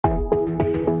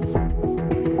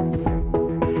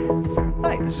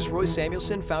this is Roy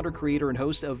Samuelson, founder, creator, and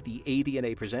host of the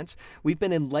ADNA Presents. We've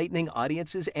been enlightening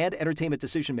audiences and entertainment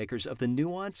decision makers of the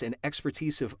nuance and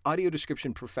expertise of audio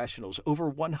description professionals, over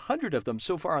 100 of them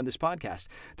so far on this podcast,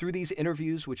 through these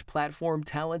interviews which platform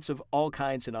talents of all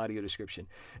kinds in audio description.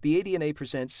 The ADNA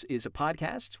Presents is a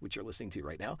podcast, which you're listening to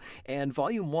right now, and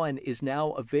Volume 1 is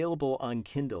now available on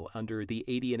Kindle under the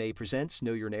ADNA Presents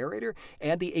Know Your Narrator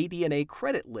and the ADNA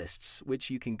credit lists, which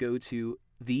you can go to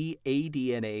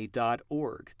theadna.org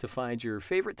to find your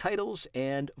favorite titles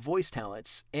and voice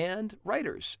talents and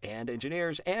writers and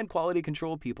engineers and quality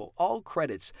control people. All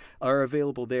credits are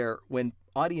available there when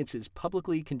audiences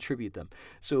publicly contribute them.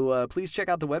 So please check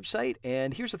out the website.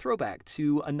 And here's a throwback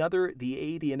to another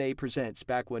The ADNA Presents,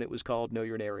 back when it was called Know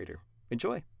Your Narrator.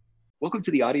 Enjoy. Welcome to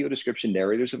the Audio Description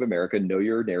Narrators of America Know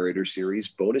Your Narrator series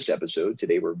bonus episode.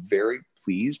 Today, we're very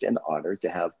pleased and honored to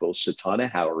have both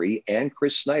Satauna Howery and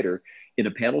Chris Snyder in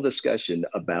a panel discussion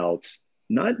about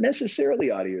not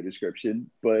necessarily audio description,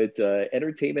 but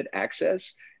entertainment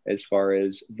access as far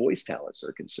as voice talents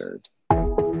are concerned.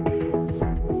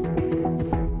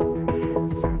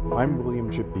 I'm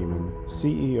William Chip Beeman,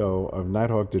 CEO of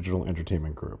Nighthawk Digital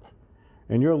Entertainment Group,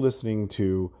 and you're listening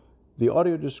to the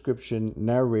Audio Description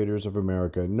Narrators of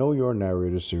America Know Your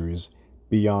Narrator series,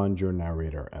 Beyond Your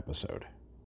Narrator episode.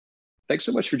 Thanks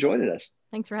so much for joining us.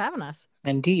 Thanks for having us.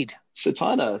 Indeed.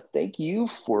 Satauna, thank you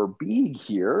for being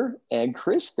here. And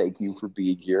Chris, thank you for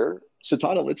being here.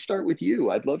 Satauna, let's start with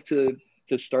you. I'd love to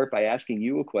start by asking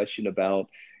you a question about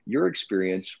your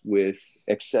experience with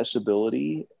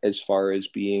accessibility as far as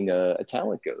being a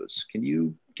talent goes. Can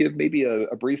you give maybe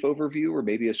a brief overview or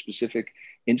maybe a specific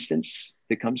instance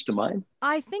that comes to mind?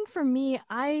 I think for me,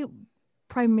 I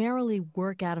primarily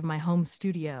work out of my home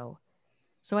studio.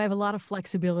 So I have a lot of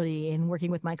flexibility in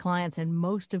working with my clients, and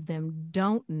most of them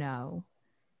don't know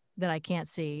that I can't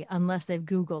see unless they've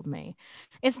Googled me.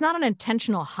 It's not an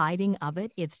intentional hiding of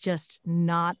it. It's just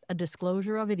not a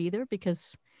disclosure of it either,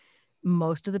 because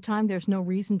most of the time there's no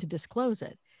reason to disclose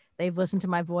it. They've listened to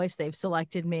my voice, they've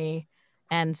selected me,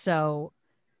 and so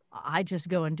I just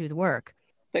go and do the work.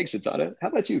 Thanks, Satauna. How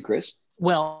about you, Chris?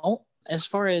 Well, as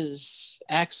far as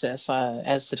access,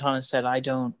 as Satauna said, I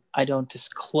don't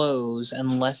disclose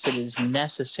unless it is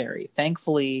necessary.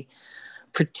 Thankfully,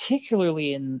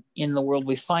 particularly in the world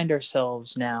we find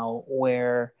ourselves now,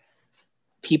 where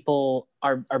people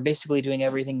are basically doing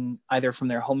everything either from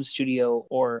their home studio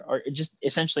or just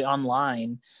essentially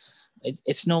online.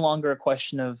 It's no longer a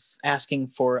question of asking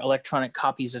for electronic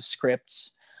copies of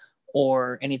scripts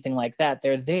or anything like that.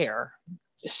 They're there.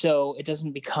 So it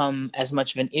doesn't become as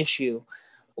much of an issue.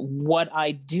 What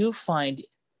I do find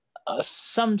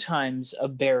sometimes a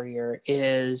barrier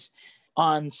is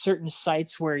on certain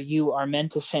sites where you are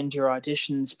meant to send your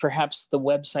auditions, perhaps the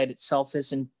website itself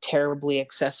isn't terribly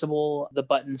accessible. The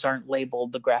buttons aren't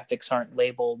labeled, the graphics aren't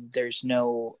labeled. There's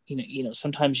no,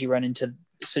 sometimes you run into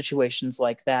situations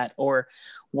like that, or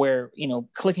where,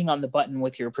 clicking on the button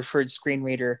with your preferred screen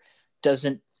reader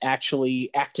doesn't actually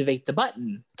activate the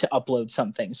button to upload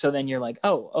something. So then you're like,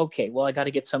 oh, okay, well, I got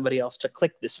to get somebody else to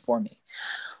click this for me.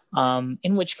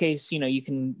 In which case, you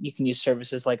can use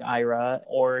services like Ira,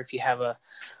 or if you have a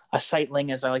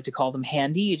sightling, as I like to call them,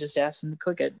 handy, you just ask them to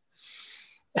click it.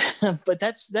 But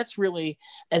that's really,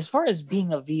 as far as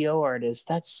being a VO artist,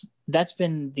 that's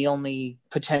been the only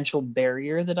potential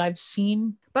barrier that I've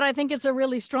seen. But I think it's a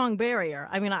really strong barrier.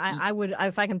 I mean, I would,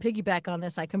 if I can piggyback on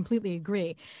this, I completely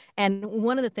agree. And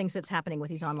one of the things that's happening with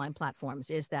these online platforms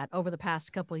is that over the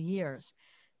past couple of years,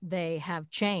 they have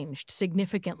changed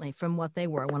significantly from what they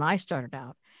were when I started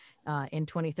out in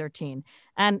 2013.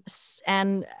 And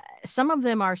some of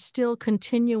them are still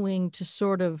continuing to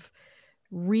sort of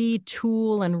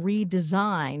retool and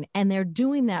redesign, and they're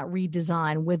doing that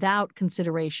redesign without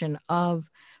consideration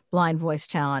of blind voice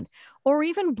talent or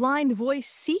even blind voice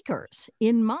seekers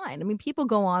in mind. I mean, people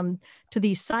go on to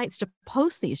these sites to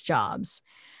post these jobs,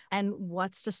 and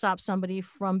what's to stop somebody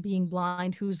from being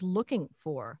blind who's looking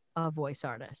for a voice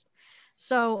artist?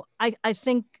 So I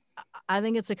think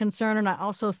it's a concern, and I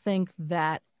also think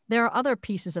that there are other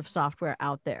pieces of software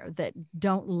out there that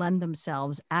don't lend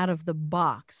themselves out of the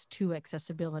box to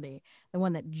accessibility. The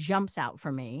one that jumps out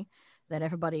for me, that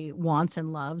everybody wants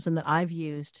and loves, and that I've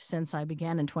used since I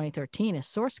began in 2013 is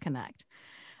Source Connect.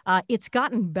 It's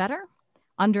gotten better.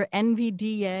 Under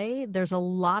NVDA, there's a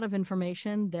lot of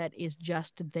information that is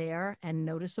just there and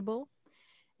noticeable.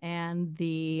 And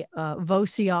the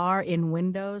VOCR in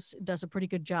Windows does a pretty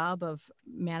good job of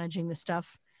managing the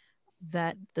stuff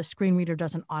that the screen reader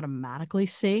doesn't automatically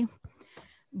see.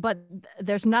 But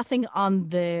there's nothing on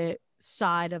the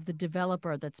side of the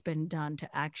developer that's been done to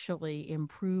actually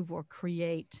improve or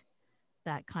create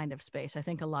that kind of space. I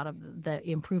think a lot of the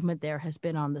improvement there has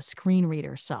been on the screen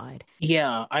reader side.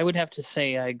 Yeah, I would have to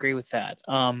say I agree with that.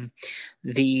 And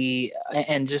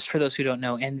just for those who don't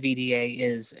know,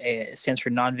 NVDA stands for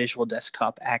Non-Visual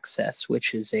Desktop Access,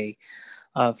 which is a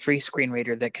free screen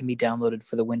reader that can be downloaded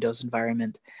for the Windows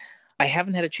environment. I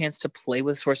haven't had a chance to play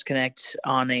with Source Connect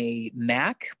on a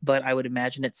Mac, but I would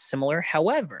imagine it's similar.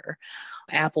 However,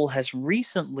 Apple has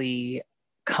recently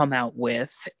come out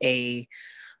with a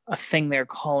thing they're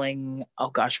calling,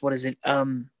 oh gosh, what is it?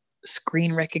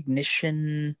 Screen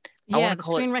recognition. Yeah, the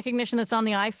screen recognition that's on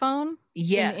the iPhone.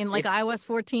 Yes, in like iOS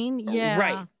 14. Yeah,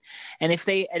 right. And if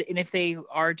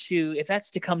that's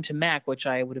to come to Mac, which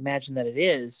I would imagine that it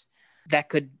is, that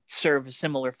could serve a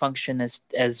similar function as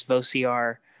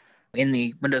VoCR in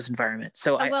the Windows environment.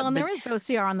 So there is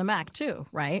VoCR on the Mac too,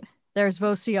 right? There's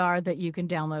VoCR that you can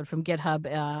download from GitHub.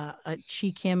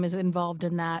 Chi Kim is involved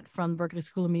in that from Berklee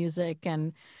School of Music,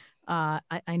 and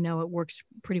I know it works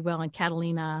pretty well in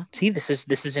Catalina. See, this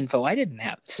is info I didn't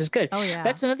have. This is good. Oh yeah,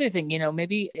 that's another thing.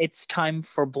 Maybe it's time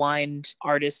for blind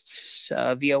artists,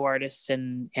 VO artists,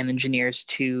 and engineers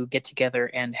to get together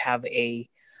and have a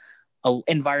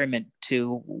environment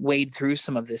to wade through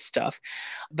some of this stuff.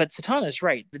 But Satauna is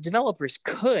right. The developers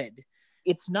could.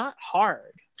 It's not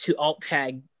hard to alt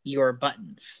tag your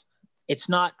buttons. It's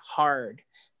not hard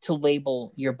to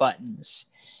label your buttons.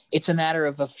 It's a matter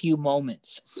of a few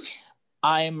moments.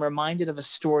 I'm reminded of a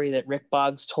story that Rick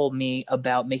Boggs told me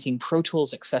about making Pro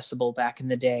Tools accessible back in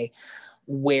the day,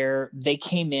 where they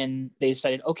came in, they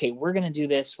decided, okay, we're going to do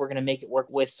this. We're going to make it work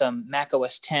with Mac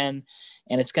OS X, and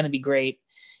it's going to be great.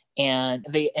 And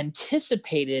they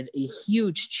anticipated a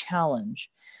huge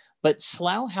challenge. But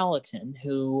Slough Hallaton,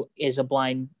 who is a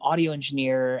blind audio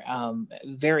engineer,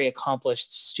 very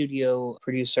accomplished studio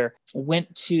producer,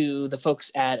 went to the folks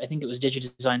at, I think it was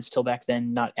DigiDesign still back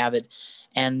then, not Avid,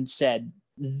 and said,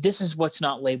 this is what's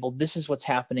not labeled. This is what's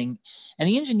happening. And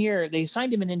they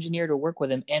assigned him an engineer to work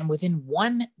with him. And within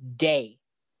one day,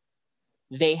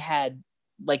 they had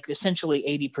like essentially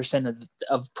 80%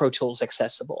 of Pro Tools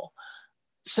accessible.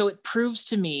 So it proves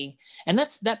to me, and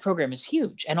that program is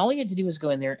huge. And all he had to do was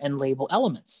go in there and label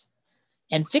elements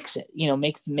and fix it,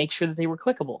 make sure that they were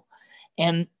clickable.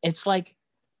 And it's like,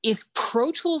 if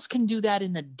Pro Tools can do that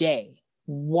in a day,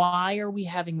 why are we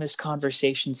having this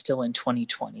conversation still in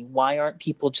 2020? Why aren't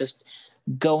people just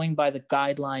going by the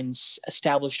guidelines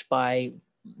established by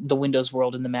the Windows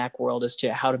world and the Mac world as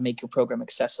to how to make your program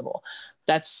accessible?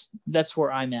 That's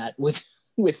where I'm at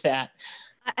with that.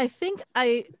 I think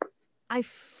I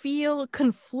feel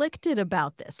conflicted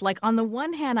about this. Like, on the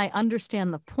one hand, I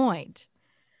understand the point.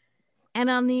 And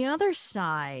on the other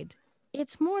side,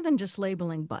 it's more than just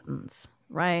labeling buttons,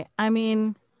 right? I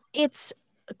mean, it's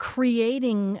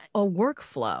creating a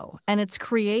workflow, and it's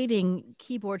creating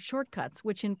keyboard shortcuts,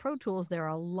 which in Pro Tools, there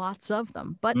are lots of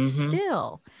them. But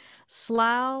still,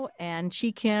 Slough and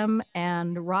Chi Kim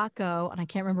and Rocco, and I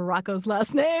can't remember Rocco's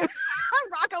last name.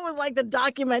 Rocco was like the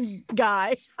document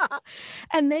guy.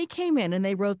 And they came in and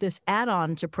they wrote this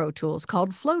add-on to Pro Tools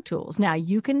called Flow Tools. Now,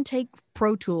 you can take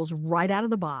Pro Tools right out of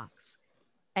the box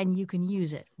and you can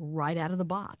use it right out of the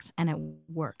box, and it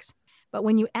works. But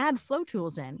when you add Flow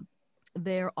Tools in,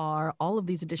 there are all of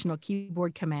these additional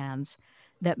keyboard commands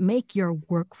that make your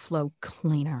workflow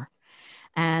cleaner.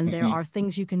 And there are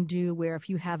things you can do where if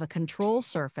you have a control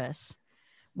surface,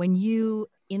 when you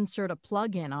insert a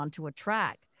plugin onto a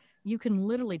track, you can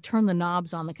literally turn the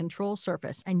knobs on the control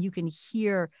surface and you can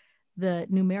hear the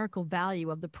numerical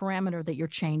value of the parameter that you're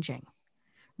changing,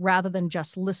 rather than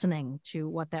just listening to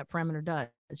what that parameter does.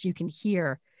 You can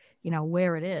hear,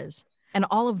 where it is. And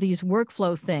all of these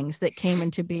workflow things that came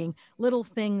into being, little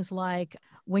things like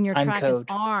when your track is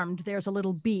armed, there's a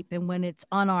little beep. And when it's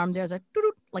unarmed, there's a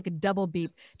like a double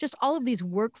beep. Just all of these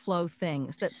workflow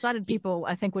things that sighted people,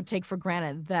 I think, would take for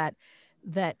granted that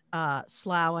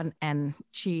Slough and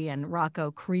Chi and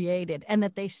Rocco created, and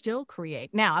that they still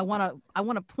create. Now, I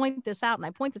want to point this out, and I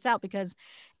point this out because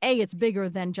A, it's bigger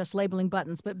than just labeling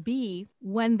buttons, but B,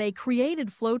 when they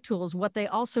created Flow Tools, what they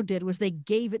also did was they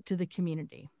gave it to the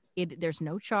community. There's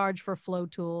no charge for Flow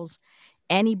Tools.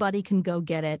 Anybody can go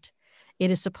get it. It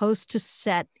is supposed to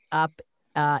set up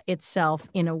itself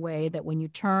in a way that when you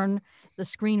turn the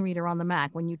screen reader on the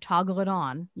Mac, when you toggle it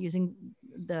on using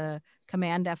the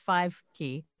Command F5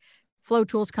 key, Flow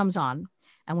Tools comes on.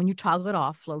 And when you toggle it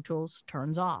off, Flow Tools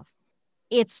turns off.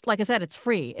 It's, like I said, it's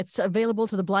free. It's available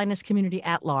to the blindness community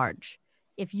at large.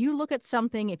 If you look at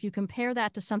something, if you compare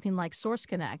that to something like Source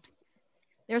Connect,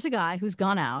 there's a guy who's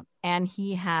gone out and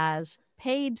he has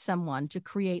paid someone to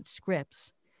create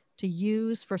scripts to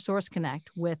use for Source Connect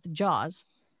with JAWS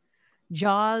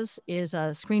JAWS is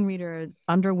a screen reader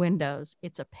under Windows.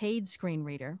 It's a paid screen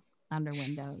reader under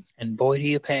Windows. And boy, do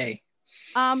you pay.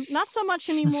 Not so much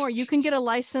anymore. You can get a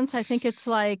license. I think it's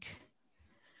like,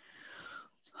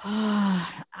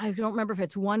 I don't remember if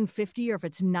it's 150 or if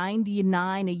it's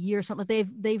 99 a year or something.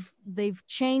 They've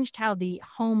changed how the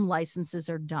home licenses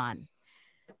are done.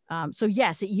 So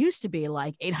yes, it used to be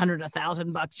like $800,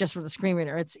 $1,000 just for the screen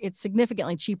reader. It's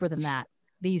significantly cheaper than that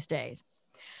these days.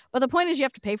 But the point is you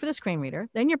have to pay for the screen reader.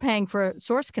 Then you're paying for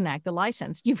Source Connect, the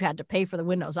license. You've had to pay for the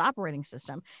Windows operating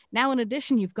system. Now, in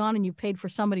addition, you've gone and you've paid for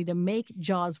somebody to make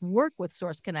JAWS work with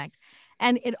Source Connect.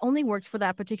 And it only works for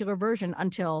that particular version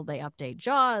until they update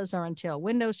JAWS or until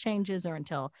Windows changes or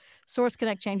until Source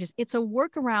Connect changes. It's a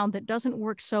workaround that doesn't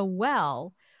work so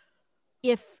well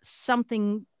if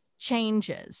something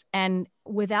changes. And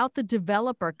without the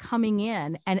developer coming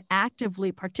in and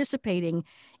actively participating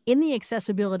in the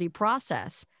accessibility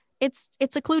process, it's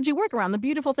a kludgy workaround. The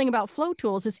beautiful thing about Flow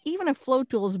Tools is even if Flow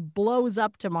Tools blows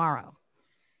up tomorrow,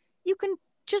 you can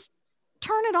just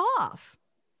turn it off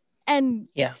and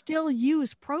still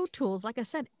use Pro Tools, like I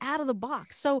said, out of the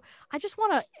box. So I just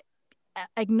want to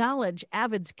acknowledge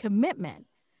Avid's commitment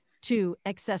to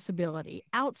accessibility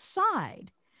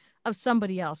outside of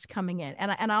somebody else coming in.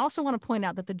 And I also want to point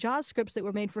out that the JAWS scripts that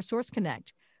were made for Source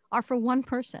Connect are for one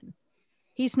person.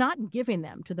 He's not giving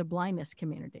them to the blindness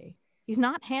community. He's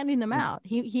not handing them out.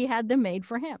 He had them made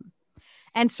for him.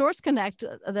 And Source Connect,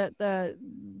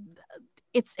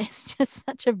 it's just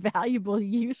such a valuable,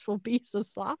 useful piece of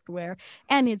software.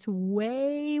 And it's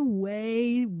way,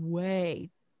 way, way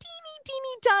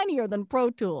teeny tinier than Pro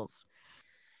Tools.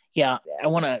 Yeah, I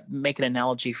want to make an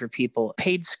analogy for people.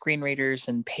 Paid screen readers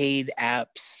and paid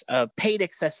apps, paid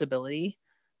accessibility.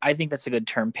 I think that's a good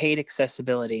term. Paid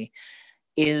accessibility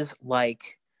is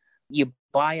like you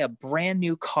buy a brand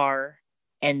new car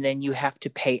and then you have to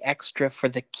pay extra for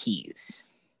the keys.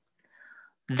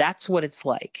 That's what it's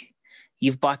like.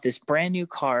 You've bought this brand new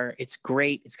car. It's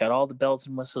great. It's got all the bells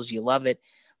and whistles. You love it.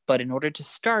 But in order to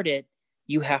start it,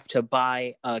 you have to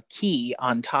buy a key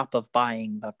on top of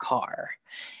buying the car.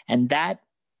 And that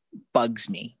bugs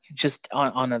me just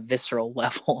on a visceral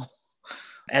level.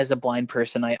 As a blind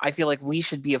person, I feel like we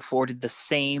should be afforded the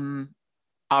same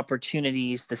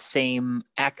opportunities, the same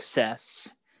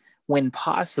access when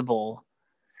possible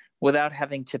without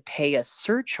having to pay a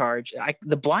surcharge.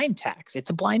 The blind tax, it's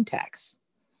a blind tax.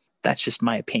 That's just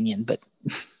my opinion, but...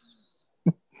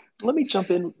 Let me jump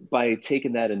in by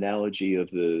taking that analogy of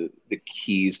the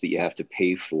keys that you have to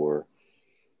pay for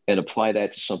and apply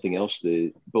that to something else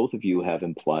that both of you have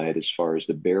implied as far as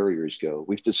the barriers go.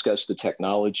 We've discussed the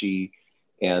technology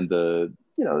and the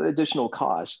additional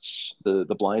costs, the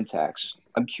blind tax.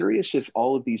 I'm curious if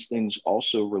all of these things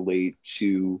also relate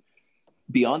to,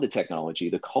 beyond the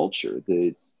technology, the culture.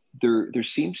 That there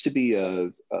seems to be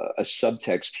a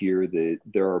subtext here that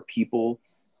there are people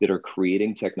that are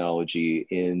creating technology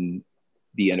in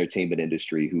the entertainment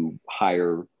industry who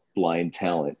hire blind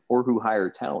talent or who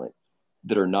hire talent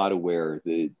that are not aware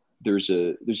that there's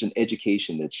an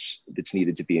education that's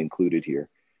needed to be included here.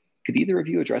 Could either of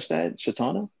you address that,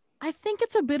 Satauna? I think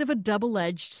it's a bit of a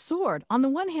double-edged sword. On the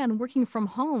one hand, working from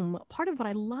home, part of what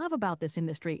I love about this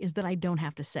industry is that I don't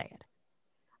have to say it.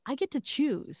 I get to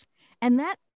choose, and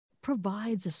that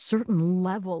provides a certain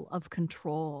level of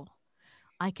control.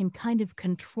 I can kind of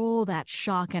control that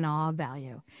shock and awe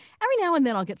value. Every now and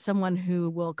then I'll get someone who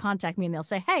will contact me and they'll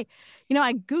say, hey,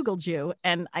 I Googled you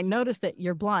and I noticed that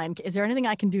you're blind. Is there anything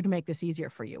I can do to make this easier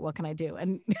for you? What can I do?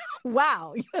 And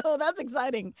wow, that's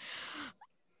exciting.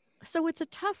 So it's a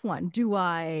tough one.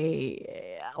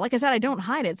 Like I said, I don't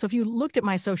hide it. So if you looked at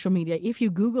my social media, if you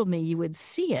Googled me, you would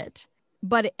see it,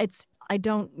 but I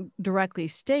don't directly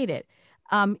state it.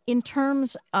 In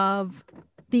terms of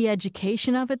the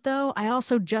education of it, though, I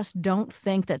also just don't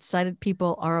think that sighted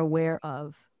people are aware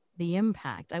of the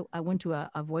impact. I went to a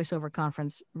voiceover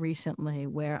conference recently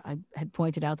where I had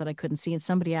pointed out that I couldn't see, and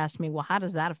somebody asked me, well, how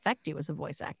does that affect you as a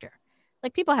voice actor?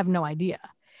 Like, people have no idea.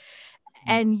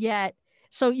 And yet,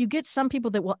 so you get some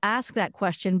people that will ask that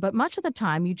question, but much of the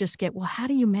time you just get, well, how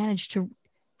do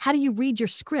you read your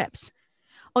scripts?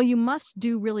 Oh, you must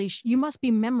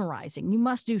be memorizing. You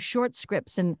must do short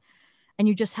scripts and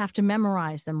you just have to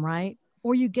memorize them, right?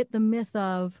 Or you get the myth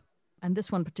of, and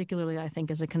this one particularly I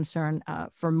think is a concern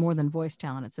for more than voice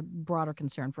talent, it's a broader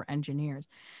concern for engineers.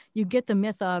 You get the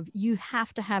myth of you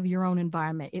have to have your own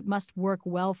environment. It must work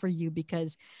well for you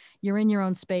because you're in your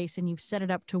own space and you've set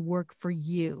it up to work for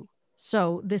you.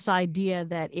 So this idea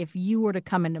that if you were to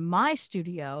come into my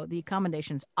studio, the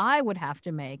accommodations I would have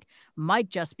to make might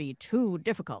just be too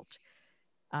difficult.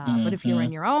 But if you're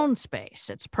in your own space,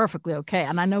 it's perfectly okay.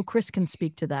 And I know Chris can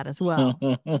speak to that as well.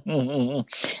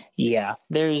 Yeah,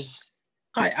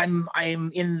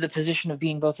 I'm in the position of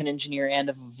being both an engineer and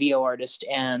a VO artist,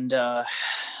 and I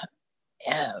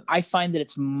find that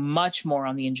it's much more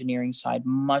on the engineering side,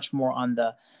 much more on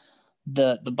the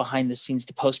behind the scenes,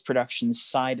 the post-production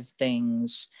side of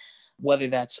things, whether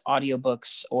that's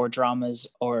audiobooks or dramas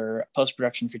or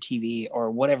post-production for TV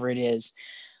or whatever it is.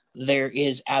 There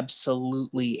is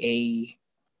absolutely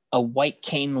a white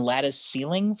cane lattice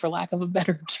ceiling, for lack of a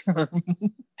better term,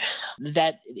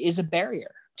 that is a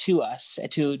barrier to us,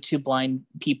 to blind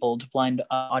people, to blind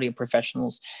audio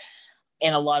professionals.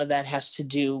 And a lot of that has to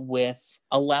do with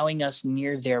allowing us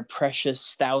near their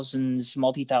precious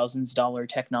multi-thousands dollar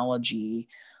technology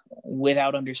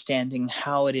without understanding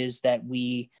how it is that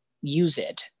we use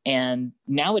it. And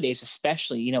nowadays,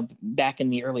 especially, back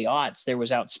in the early aughts, there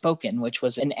was Outspoken, which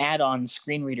was an add-on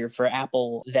screen reader for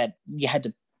Apple that you had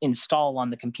to install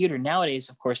on the computer. Nowadays,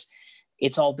 of course,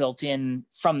 it's all built in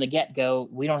from the get-go.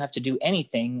 We don't have to do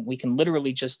anything. We can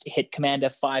literally just hit Command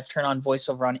F5, turn on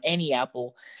VoiceOver on any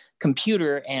Apple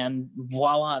computer, and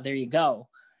voila, there you go.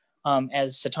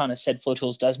 As Satauna said, Flow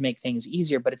Tools does make things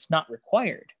easier, but it's not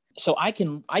required. So I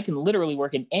can literally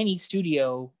work in any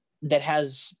studio that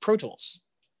has Pro Tools,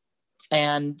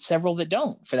 and several that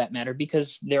don't, for that matter,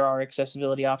 because there are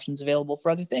accessibility options available for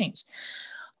other things.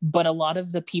 But a lot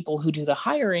of the people who do the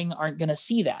hiring aren't going to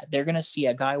see that. They're going to see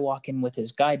a guy walk in with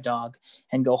his guide dog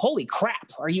and go, holy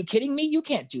crap, are you kidding me? You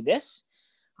can't do this.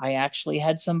 I actually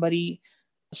had somebody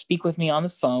speak with me on the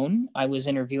phone. I was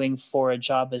interviewing for a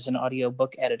job as an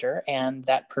audiobook editor, and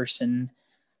that person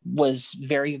was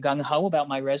very gung-ho about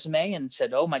my resume and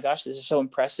said, oh my gosh, this is so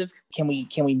impressive. Can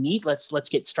we meet? Let's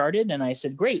get started. And I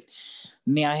said, great.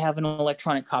 May I have an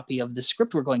electronic copy of the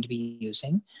script we're going to be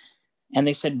using? And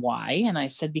they said, why? And I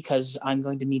said, because I'm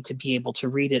going to need to be able to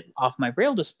read it off my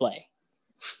Braille display.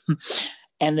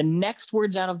 And the next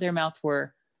words out of their mouth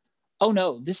were, oh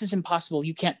no, this is impossible.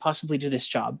 You can't possibly do this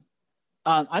job.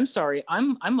 I'm sorry.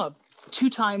 I'm a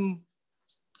 2-time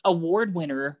award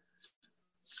winner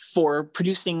for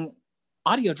producing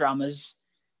audio dramas,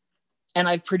 and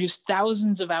I've produced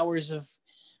thousands of hours of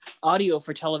audio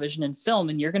for television and film,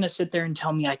 and you're going to sit there and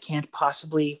tell me I can't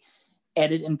possibly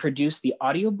edit and produce the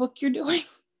audiobook you're doing?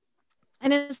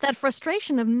 And it's that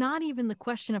frustration of not even the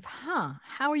question of, how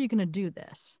are you going to do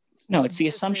this? No, it's the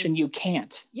assumption you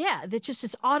can't. Yeah, that's just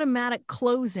this automatic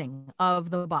closing of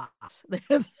the box.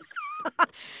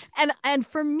 and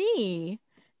for me,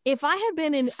 if I had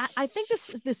been in, I think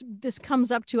this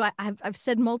comes up to, I've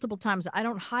said multiple times, I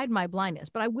don't hide my blindness,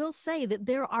 but I will say that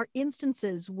there are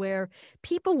instances where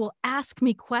people will ask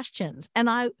me questions, and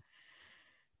I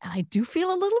do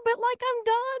feel a little bit like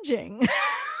I'm dodging.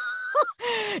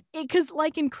 Because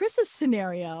like in Chris's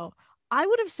scenario, I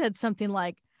would have said something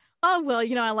like, oh, well,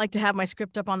 I like to have my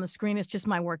script up on the screen. It's just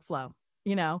my workflow,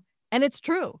 and it's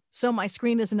true. So my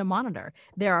screen isn't a monitor.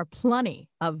 There are plenty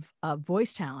of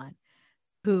voice talent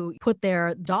who put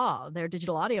their DAW, their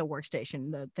digital audio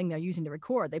workstation, the thing they're using to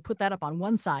record, they put that up on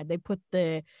one side. They put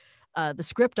the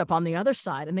script up on the other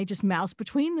side, and they just mouse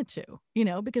between the two,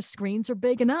 because screens are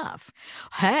big enough.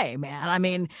 Hey, man, I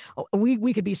mean,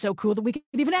 we could be so cool that we could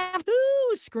even have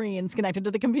 2 screens connected to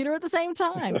the computer at the same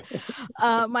time.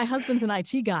 My husband's an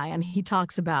IT guy, and he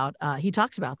talks about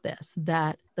this,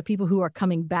 that the people who are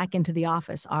coming back into the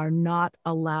office are not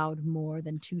allowed more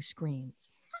than 2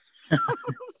 screens.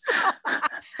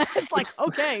 It's like,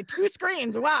 okay, 2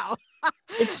 screens. Wow.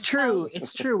 It's true.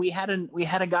 It's true. We had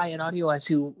a guy at AudioWise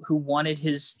who wanted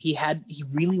he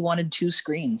really wanted 2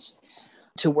 screens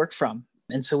to work from.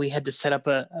 And so we had to set up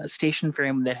a station for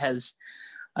him that has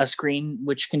a screen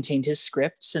which contained his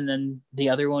scripts, and then the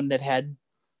other one that had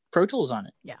Pro Tools on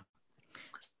it. Yeah.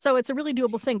 So it's a really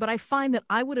doable thing, but I find that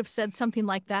I would have said something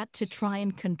like that to try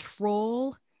and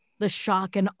control the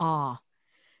shock and awe.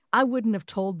 I wouldn't have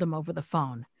told them over the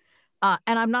phone.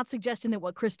 And I'm not suggesting that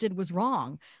what Chris did was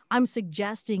wrong. I'm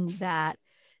suggesting that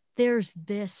there's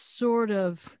this sort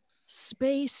of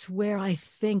space where I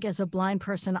think as a blind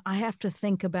person, I have to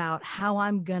think about how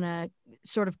I'm going to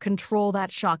sort of control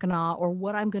that shock and awe, or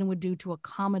what I'm going to do to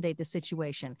accommodate the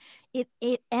situation.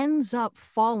 It ends up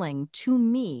falling to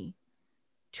me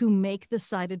to make the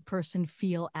sighted person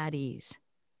feel at ease.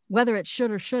 Whether it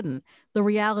should or shouldn't, the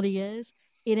reality is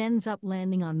it ends up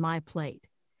landing on my plate.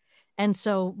 And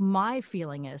so my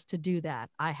feeling is, to do that,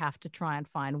 I have to try and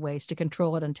find ways to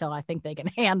control it until I think they can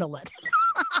handle it.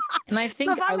 And I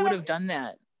think I would have done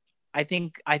that. I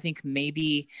think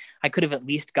maybe I could have at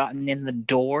least gotten in the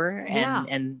door,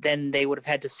 and then they would have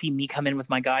had to see me come in with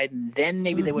my guide, and then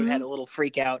maybe they would have had a little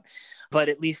freak out. But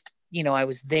at least I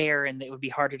was there and it would be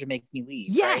harder to make me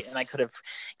leave. Yes. Right? And I could have,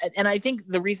 and I think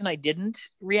the reason I didn't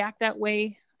react that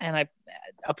way, and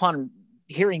upon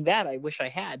hearing that, I wish I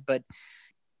had, but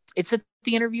it's that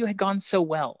the interview had gone so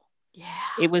well. Yeah.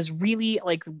 It was really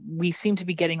like we seemed to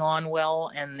be getting on well,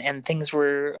 and things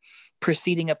were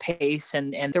proceeding apace,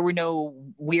 and there were no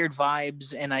weird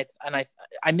vibes, and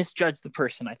I misjudged the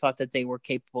person. I thought that they were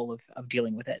capable of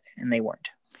dealing with it, and they weren't.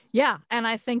 Yeah, and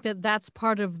I think that that's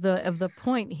part of the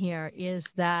point here is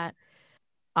that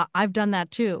I've done that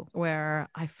too, where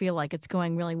I feel like it's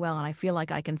going really well and I feel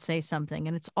like I can say something,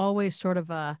 and it's always sort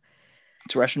of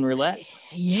it's Russian roulette.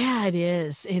 Yeah, it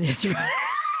is. It is.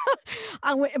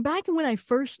 Back when I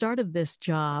first started this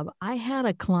job, I had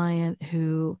a client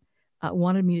who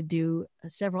wanted me to do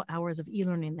several hours of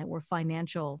e-learning that were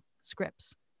financial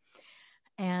scripts,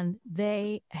 and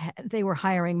they were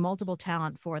hiring multiple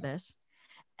talent for this.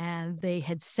 And they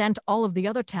had sent all of the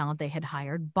other talent they had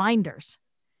hired binders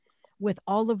with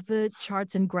all of the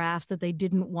charts and graphs that they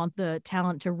didn't want the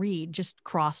talent to read just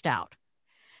crossed out.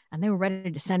 And they were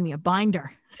ready to send me a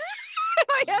binder.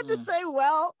 I had to say,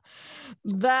 well,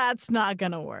 that's not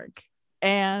going to work.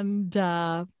 And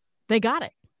they got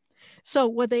it. So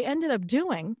what they ended up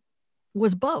doing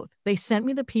was both. They sent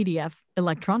me the PDF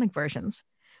electronic versions,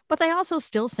 but they also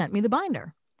still sent me the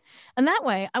binder. And that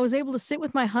way I was able to sit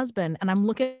with my husband and I'm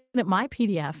looking at my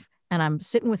PDF and I'm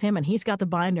sitting with him and he's got the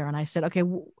binder. And I said, okay,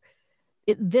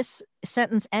 this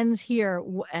sentence ends here.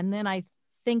 And then I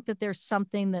think that there's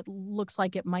something that looks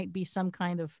like it might be some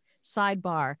kind of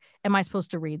sidebar. Am I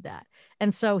supposed to read that?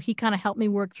 And so he kind of helped me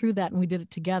work through that and we did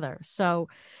it together. So,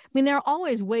 I mean, there are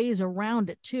always ways around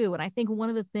it too. And I think one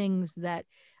of the things that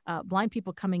blind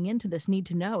people coming into this need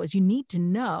to know is you need to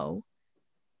know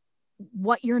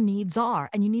what your needs are,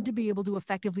 and you need to be able to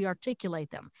effectively articulate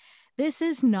them. This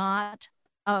is not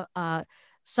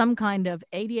some kind of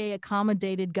ADA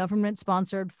accommodated, government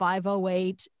sponsored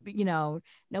 508,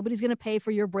 nobody's going to pay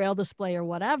for your Braille display or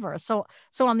whatever. So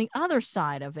on the other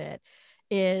side of it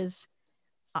is,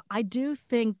 I do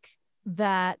think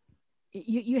that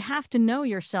you have to know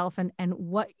yourself and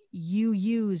what you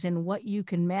use and what you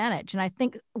can manage. And I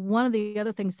think one of the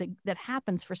other things that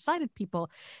happens for sighted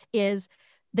people is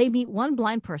they meet one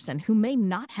blind person who may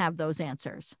not have those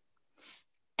answers.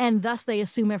 And thus they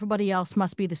assume everybody else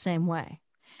must be the same way.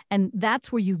 And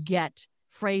that's where you get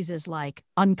phrases like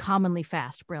uncommonly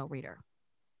fast Braille reader,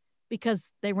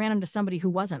 because they ran into somebody who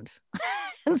wasn't.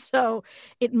 And so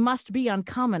it must be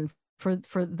uncommon for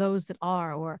those that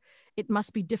are, or it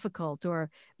must be difficult, or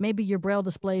maybe your Braille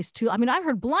display is too, I've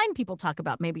heard blind people talk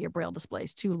about maybe your Braille display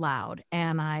is too loud.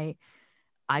 And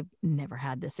I've never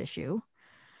had this issue.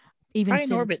 Even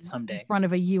in orbit someday in front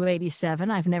of a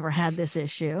U87, I've never had this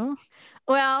issue.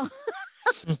 Well,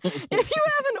 if you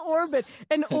have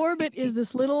an orbit is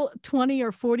this little 20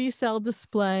 or 40 cell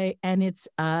display, and it's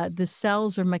the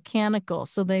cells are mechanical,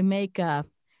 so they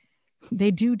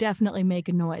do definitely make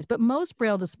a noise. But most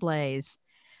Braille displays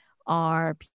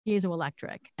are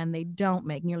piezoelectric and they don't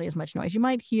make nearly as much noise. You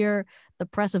might hear the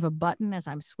press of a button as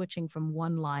I'm switching from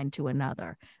one line to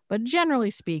another, but generally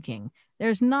speaking,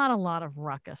 there's not a lot of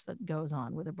ruckus that goes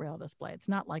on with a Braille display. It's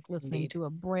not like listening to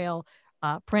a Braille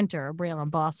printer, a Braille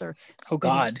embosser. Oh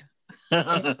God. They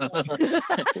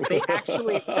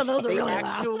actually,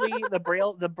 the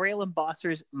Braille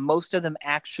embossers, most of them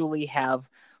actually have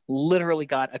literally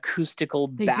got acoustical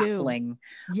baffling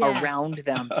around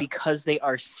them because they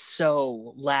are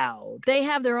so loud. They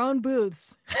have their own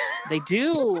booths. They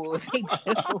do.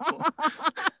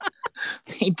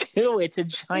 They do. It's a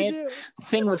giant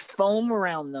thing with foam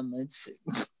around them. This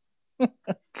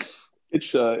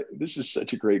is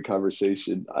such a great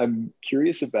conversation. I'm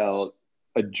curious about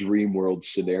a dream world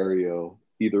scenario,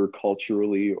 either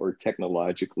culturally or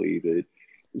technologically, that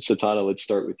Satauna, let's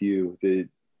start with you, that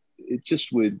it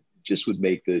just would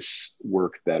make this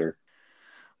work better.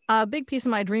 A big piece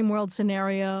of my dream world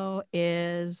scenario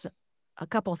is a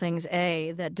couple of things.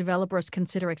 A, that developers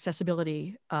consider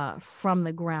accessibility from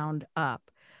the ground up.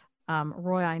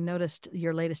 Roy, I noticed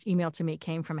your latest email to me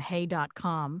came from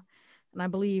hey.com. And I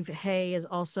believe Hey is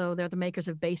also, they're the makers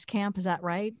of Basecamp. Is that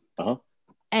right? Uh-huh.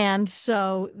 And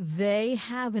so they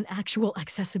have an actual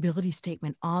accessibility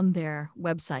statement on their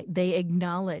website. They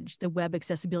acknowledge the web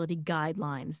accessibility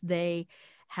guidelines. They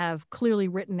have clearly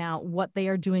written out what they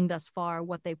are doing thus far,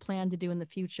 what they plan to do in the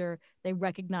future. They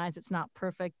recognize it's not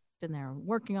perfect and they're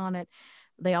working on it.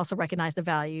 They also recognize the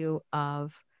value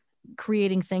of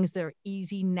creating things that are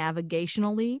easy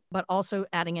navigationally, but also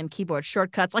adding in keyboard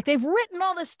shortcuts. Like, they've written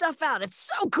all this stuff out. It's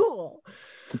so cool.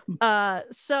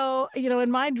 So,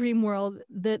 in my dream world,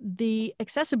 the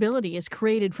accessibility is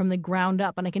created from the ground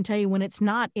up. And I can tell you when it's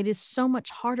not, it is so much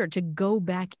harder to go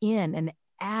back in and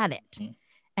add it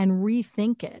and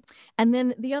rethink it. And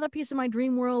then the other piece of my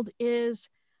dream world is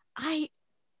I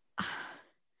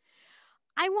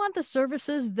want the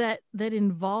services that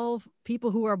involve people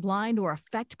who are blind or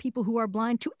affect people who are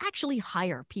blind to actually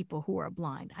hire people who are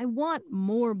blind. I want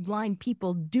more blind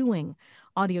people doing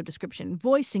audio description,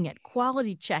 voicing it,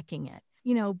 quality checking it,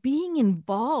 being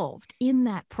involved in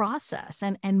that process,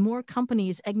 and more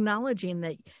companies acknowledging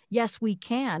that, yes, we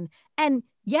can, and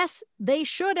yes, they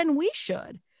should, and we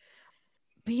should.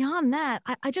 Beyond that,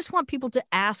 I just want people to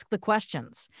ask the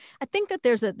questions. I think that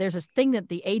there's this thing that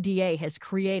the ADA has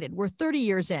created. We're 30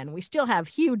 years in. We still have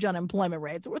huge unemployment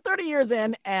rates. We're 30 years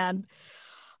in, and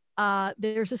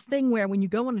there's this thing where when you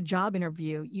go on a job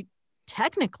interview, you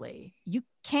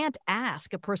can't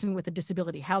ask a person with a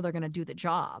disability how they're going to do the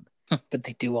job. But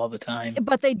they do all the time.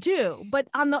 But they do. But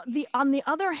on the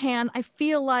other hand, I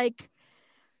feel like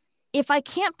if I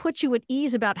can't put you at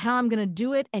ease about how I'm going to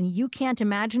do it and you can't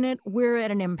imagine it, we're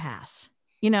at an impasse,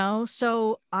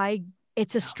 So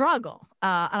it's a struggle.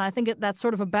 And I think that's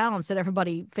sort of a balance that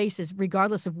everybody faces,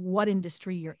 regardless of what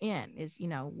industry you're in, is,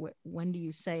 when do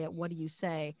you say it? What do you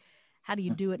say? How do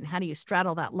you do it? And how do you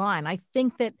straddle that line? I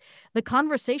think that the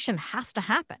conversation has to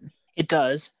happen. It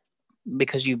does.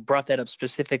 Because you brought that up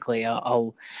specifically,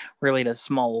 I'll relate a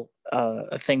small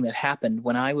thing that happened.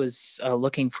 When I was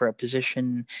looking for a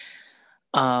position,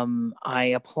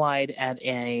 I applied at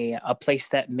a place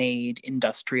that made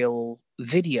industrial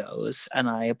videos, and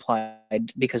I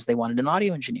applied because they wanted an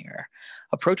audio engineer,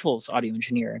 a Pro Tools audio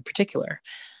engineer in particular.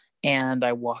 And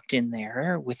I walked in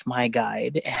there with my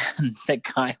guide, and the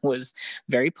guy was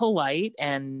very polite,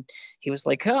 and he was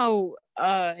like, "Oh,"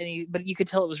 but you could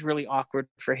tell it was really awkward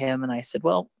for him. And I said,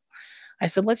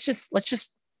 let's just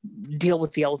deal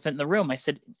with the elephant in the room. I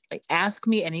said, ask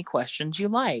me any questions you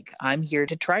like. I'm here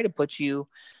to try to put you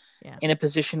in a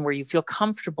position where you feel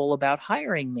comfortable about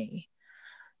hiring me.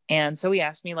 And so he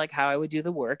asked me like how I would do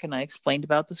the work, and I explained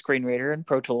about the screen reader and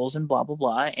Pro Tools and blah blah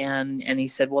blah. And he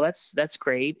said, "Well, that's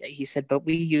great." He said, "But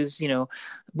we use,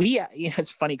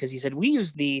 it's funny because he said we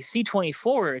use the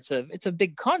C24. It's a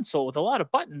big console with a lot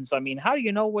of buttons. I mean, how do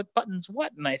you know what buttons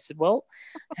what?" And I said, "Well,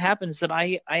 it happens that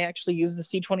I actually use the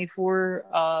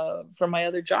C24 for my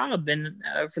other job and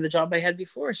for the job I had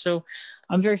before, so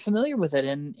I'm very familiar with it."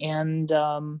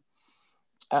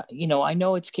 I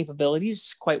know its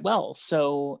capabilities quite well.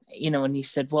 So, and he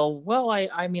said,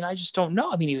 I just don't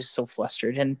know. I mean, he was so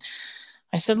flustered. And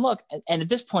I said, look, and at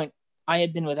this point I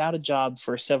had been without a job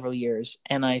for several years.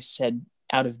 And I said,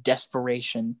 out of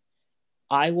desperation,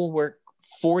 I will work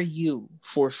for you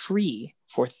for free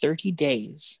for 30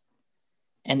 days.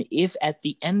 And if at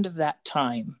the end of that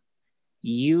time,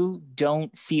 you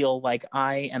don't feel like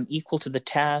I am equal to the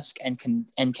task and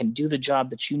can do the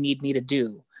job that you need me to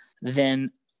do,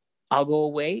 then I'll go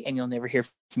away and you'll never hear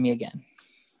from me again.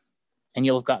 And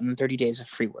you'll have gotten 30 days of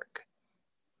free work.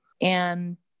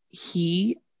 And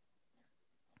he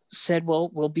said, well,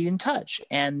 we'll be in touch.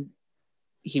 And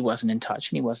he wasn't in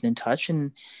touch.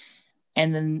 And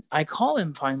then I call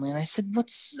him finally and I said,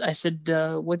 what's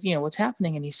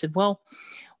happening? And he said, well,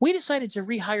 we decided to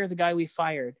rehire the guy we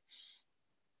fired.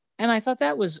 And I thought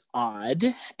that was odd.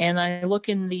 And I look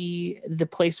in the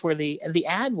place where the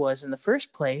ad was in the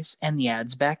first place, and the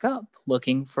ad's back up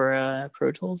looking for a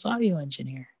Pro Tools audio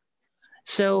engineer.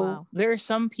 So wow. There are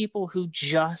some people who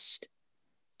just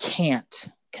can't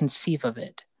conceive of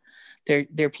it. There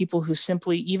are people who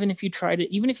simply, even if you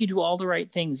do all the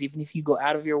right things, even if you go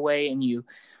out of your way and you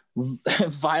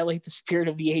violate the spirit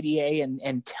of the ADA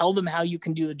and tell them how you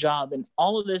can do the job and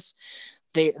all of this,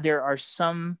 there are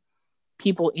some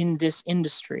people in this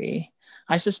industry,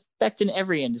 I suspect in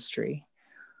every industry,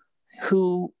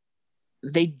 who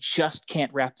they just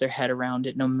can't wrap their head around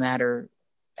it no matter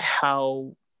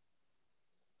how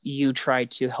you try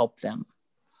to help them.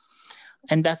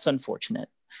 And that's unfortunate.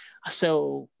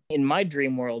 So in my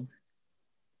dream world,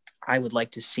 I would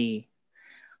like to see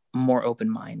more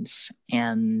open minds.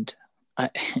 And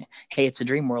hey, it's a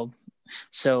dream world.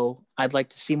 So I'd like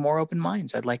to see more open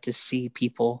minds. I'd like to see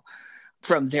people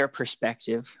from their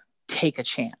perspective take a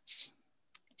chance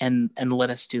and let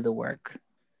us do the work.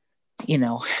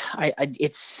 I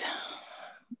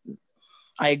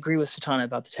agree with Satauna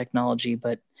about the technology,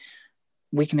 but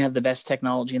we can have the best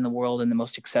technology in the world and the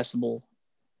most accessible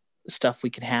stuff we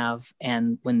could have.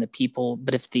 And when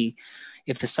if the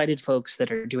sighted folks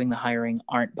that are doing the hiring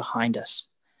aren't behind us,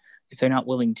 if they're not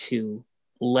willing to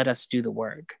let us do the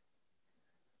work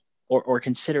or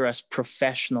consider us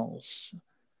professionals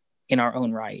in our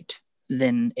own right,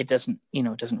 then it doesn't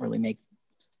really make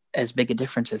as big a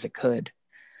difference as it could.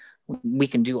 We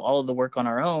can do all of the work on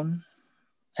our own,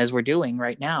 as we're doing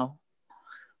right now,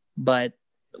 but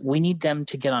we need them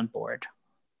to get on board.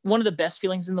 One of the best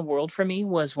feelings in the world for me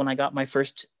was when I got my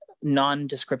first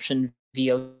non-description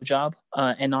VO job,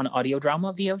 and non-audio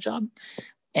drama VO job.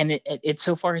 And it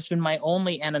so far has been my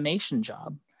only animation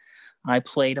job. I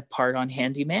played a part on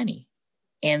Handy Manny,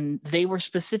 and they were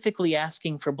specifically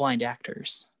asking for blind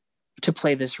actors to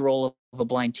play this role of a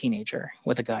blind teenager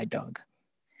with a guide dog.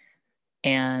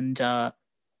 And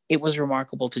it was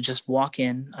remarkable to just walk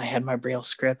in. I had my Braille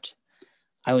script.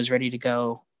 I was ready to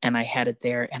go, and I had it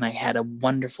there, and I had a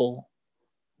wonderful,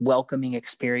 welcoming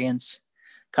experience.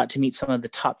 Got to meet some of the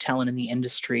top talent in the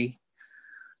industry,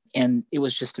 and it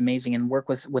was just amazing. And work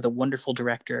with a wonderful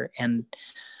director. And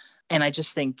I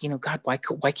just think, God, why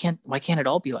can't it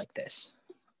all be like this?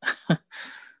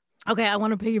 Okay, I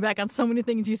want to piggyback on so many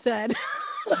things you said.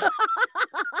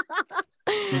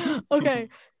 Okay,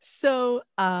 so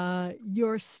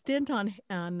your stint on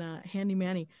Handy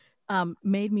Manny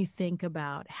made me think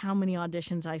about how many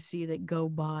auditions I see that go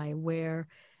by where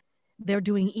they're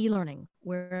doing e-learning,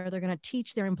 where they're going to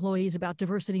teach their employees about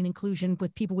diversity and inclusion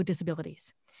with people with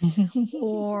disabilities,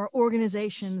 or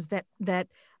organizations that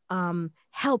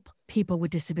help people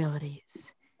with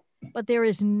disabilities. But there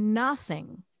is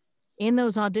nothing in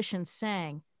those auditions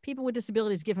saying people with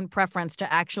disabilities given preference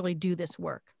to actually do this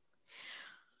work.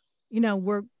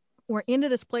 We're into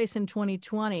this place in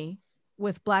 2020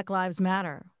 with Black Lives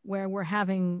Matter, where we're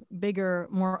having bigger,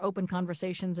 more open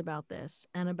conversations about this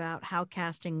and about how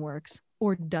casting works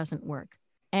or doesn't work.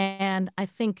 And I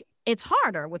think it's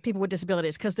harder with people with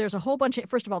disabilities because there's a whole bunch of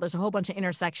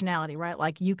intersectionality, right?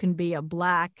 Like you can be a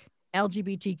Black,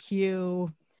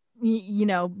 LGBTQ,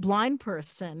 blind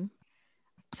person.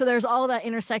 So there's all that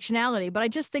intersectionality. But I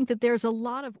just think that there's a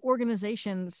lot of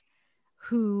organizations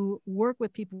who work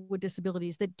with people with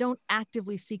disabilities that don't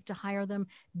actively seek to hire them,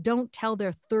 don't tell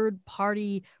their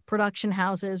third-party production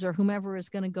houses or whomever is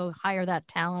going to go hire that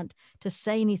talent to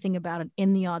say anything about it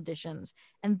in the auditions.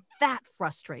 And that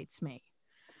frustrates me.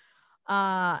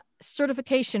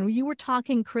 Certification. You were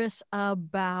talking, Chris,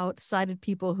 about sighted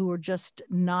people who are just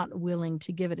not willing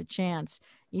to give it a chance,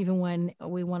 even when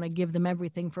we want to give them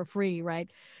everything for free,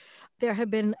 right? There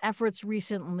have been efforts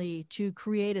recently to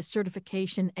create a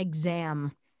certification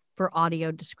exam for audio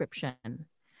description.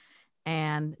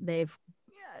 And they're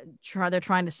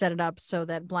trying to set it up so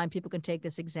that blind people can take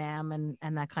this exam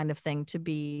and that kind of thing to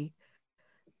be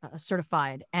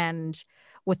certified. And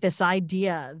with this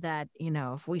idea that,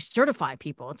 if we certify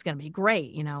people, it's going to be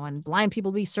great, and blind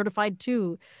people be certified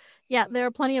too. Yeah, there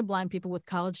are plenty of blind people with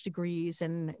college degrees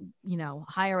and,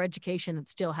 higher education that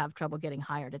still have trouble getting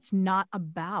hired. It's not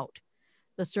about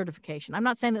the certification. I'm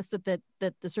not saying that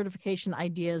the certification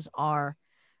ideas are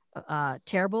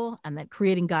terrible and that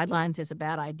creating guidelines is a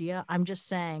bad idea. I'm just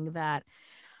saying that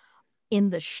in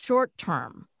the short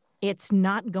term, it's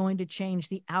not going to change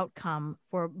the outcome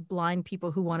for blind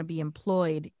people who want to be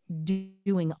employed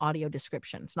doing audio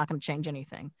description. It's not going to change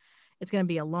anything. It's going to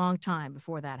be a long time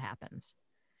before that happens.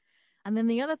 And then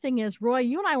the other thing is, Roy,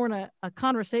 you and I were in a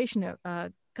conversation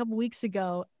a couple weeks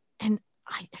ago, and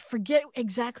I forget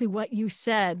exactly what you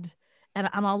said, and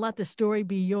I'll let the story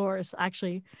be yours,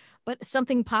 actually. But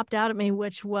something popped out at me,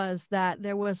 which was that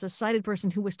there was a sighted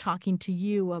person who was talking to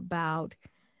you about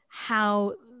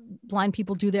how blind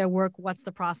people do their work, what's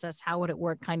the process, how would it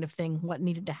work, kind of thing, what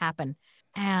needed to happen.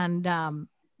 And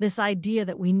this idea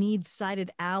that we need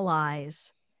sighted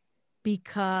allies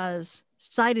because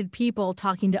sighted people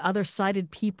talking to other sighted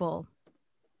people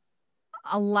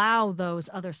allow those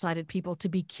other sighted people to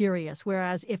be curious.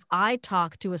 Whereas if I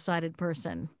talk to a sighted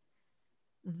person,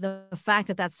 the fact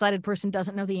that that sighted person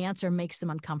doesn't know the answer makes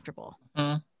them uncomfortable.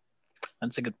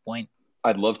 That's a good point.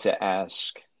 I'd love to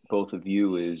ask both of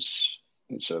you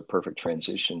it's a perfect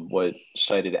transition, what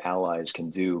sighted allies can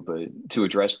do. But to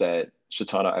address that,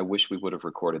 Satauna, I wish we would have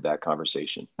recorded that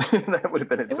conversation. That would have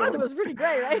been It was pretty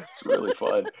great, right? It's really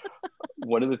fun.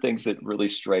 One of the things that really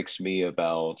strikes me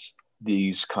about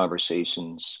these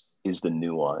conversations is the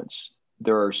nuance.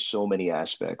 There are so many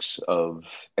aspects of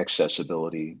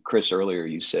accessibility. Chris, earlier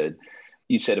you said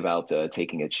about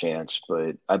taking a chance,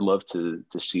 but I'd love to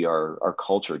see our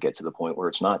culture get to the point where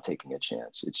it's not taking a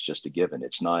chance. It's just a given.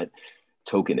 It's not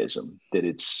tokenism, that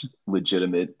it's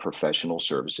legitimate professional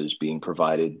services being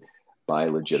provided by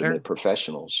legitimate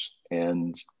professionals.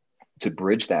 And to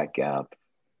bridge that gap,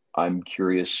 I'm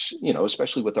curious,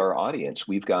 especially with our audience,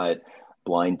 we've got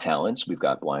blind talents, we've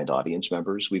got blind audience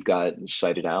members, we've got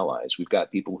sighted allies, we've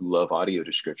got people who love audio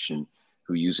description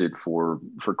who use it for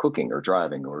cooking or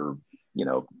driving, or, you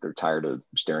know, they're tired of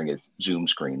staring at Zoom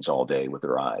screens all day with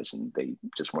their eyes and they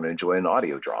just want to enjoy an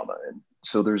audio drama. And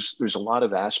so there's a lot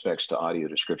of aspects to audio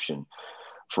description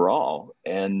for all.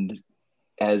 And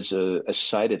as a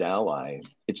sighted ally,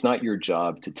 it's not your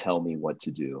job to tell me what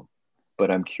to do, but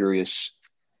I'm curious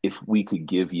if we could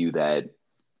give you that,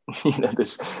 you know,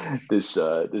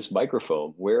 this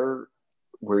microphone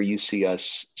where you see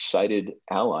us sighted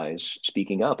allies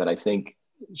speaking up. And I think,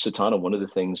 Satauna, one of the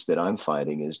things that I'm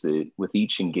finding is that with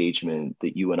each engagement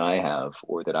that you and I have,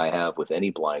 or that I have with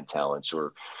any blind talents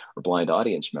or blind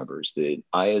audience members, that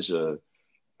I, as a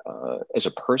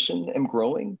person, am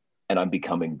growing and I'm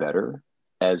becoming better.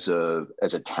 As a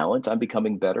talent, I'm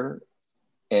becoming better.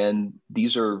 And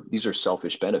these are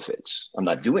selfish benefits. I'm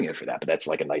not doing it for that, but that's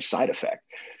like a nice side effect.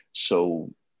 So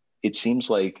it seems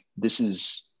like this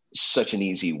is such an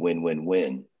easy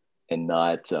win-win-win, and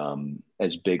not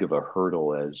as big of a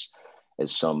hurdle as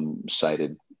some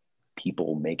sighted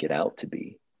people make it out to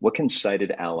be. What can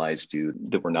sighted allies do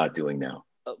that we're not doing now?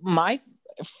 My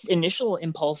initial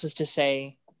impulse is to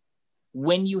say,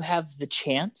 when you have the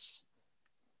chance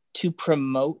to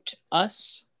promote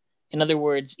us, in other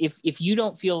words, if you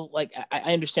don't feel like,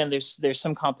 I understand there's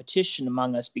some competition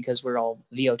among us because we're all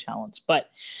VO talents, but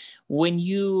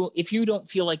if you don't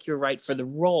feel like you're right for the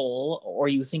role, or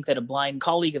you think that a blind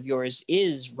colleague of yours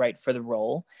is right for the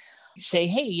role, say,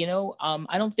 hey, you know,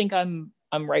 I don't think I'm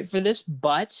right for this,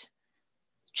 but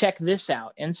check this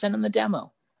out, and send them the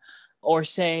demo. Or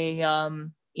say,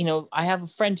 you know, I have a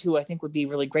friend who I think would be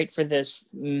really great for this.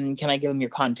 Can I give them your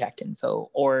contact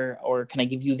info? Or can I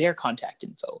give you their contact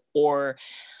info? Or,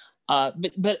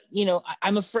 but you know,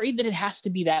 I'm afraid that it has to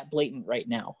be that blatant right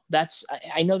now.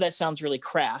 I know that sounds really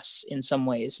crass in some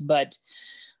ways, but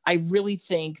I really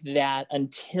think that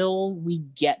until we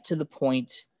get to the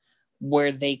point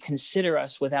where they consider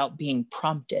us without being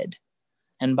prompted,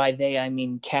 and by they, I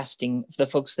mean casting, the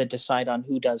folks that decide on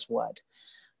who does what,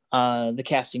 the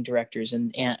casting directors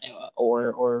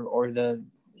or the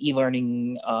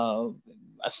e-learning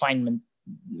assignment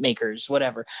makers,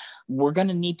 whatever, we're going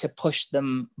to need to push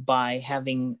them by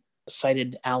having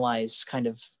sighted allies kind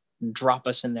of drop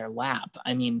us in their lap.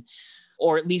 I mean,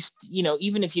 or at least, you know,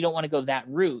 even if you don't want to go that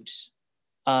route,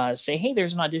 say, hey,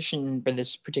 there's an audition for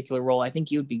this particular role. I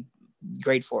think you would be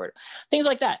great for it. Things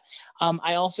like that.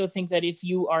 I also think that if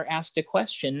you are asked a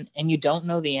question and you don't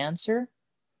know the answer,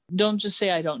 don't just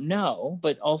say, I don't know,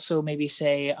 but also maybe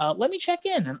say, let me check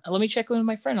in. Let me check in with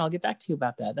my friend. I'll get back to you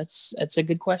about that. That's a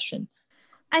good question.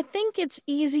 I think it's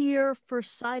easier for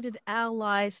sighted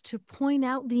allies to point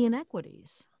out the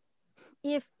inequities.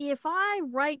 If I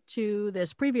write to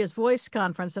this previous voice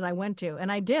conference that I went to,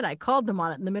 and I called them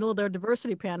on it in the middle of their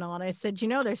diversity panel, and I said, you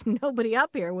know, there's nobody up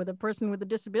here with a person with a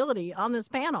disability on this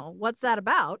panel. What's that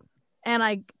about? And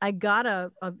I got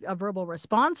a verbal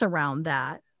response around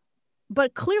that.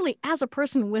 But clearly, as a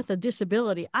person with a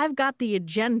disability, I've got the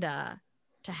agenda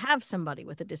to have somebody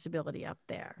with a disability up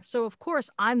there. So, of course,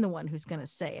 I'm the one who's going to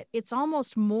say it. It's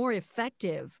almost more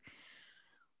effective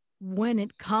when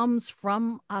it comes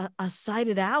from a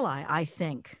sighted ally, I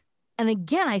think. And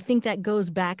again, I think that goes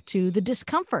back to the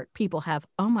discomfort people have.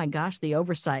 Oh, my gosh, the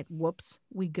oversight. Whoops,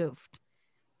 we goofed.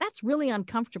 That's really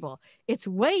uncomfortable. It's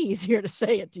way easier to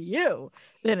say it to you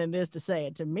than it is to say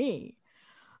it to me.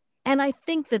 And I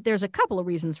think that there's a couple of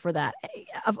reasons for that.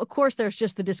 Of course, there's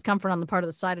just the discomfort on the part of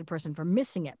the sighted person for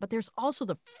missing it. But there's also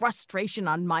the frustration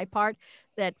on my part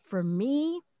that for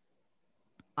me,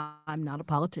 I'm not a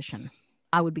politician.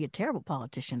 I would be a terrible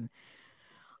politician.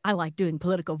 I like doing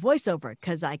political voiceover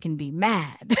because I can be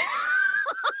mad.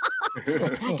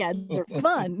 Attack ads are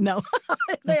fun. No,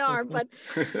 they are. But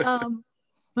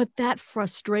that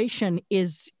frustration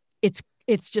it's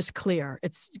just clear.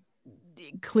 It's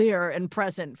clear and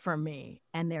present for me,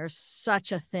 and there's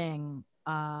such a thing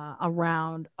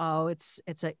around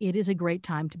it is a great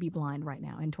time to be blind right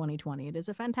now in 2020. It is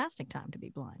a fantastic time to be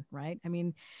blind, right? I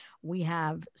mean, we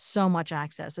have so much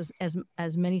access,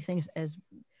 as many things as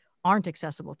aren't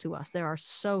accessible to us. There are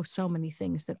so many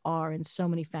things that are in so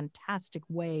many fantastic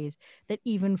ways that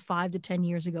even 5 to 10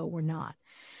 years ago were not.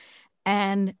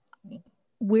 And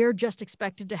we're just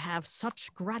expected to have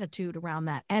such gratitude around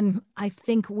that. And I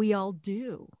think we all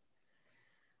do.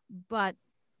 But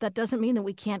that doesn't mean that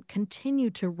we can't continue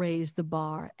to raise the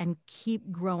bar and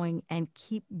keep growing and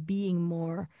keep being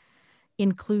more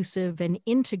inclusive and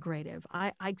integrative.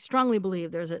 I strongly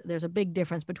believe there's a big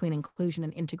difference between inclusion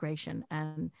and integration.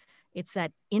 And it's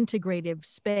that integrative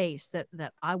space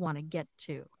that I want to get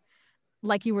to.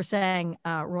 Like you were saying,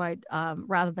 Roy,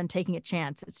 rather than taking a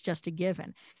chance, it's just a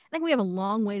given. think we have a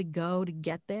long way to go to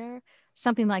get there.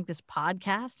 Something like this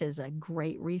podcast is a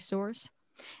great resource.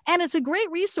 And it's a great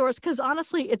resource because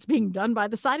honestly, it's being done by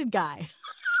the sighted guy.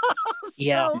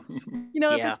 Yeah. So, if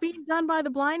Yeah. it's being done by the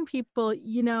blind people,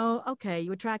 okay,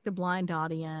 you attract the blind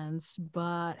audience,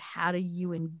 but how do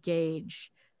you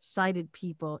engage sighted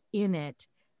people in it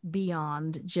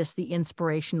beyond just the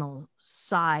inspirational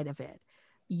side of it?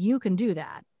 You can do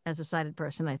that as a sighted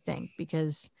person, I think,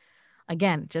 because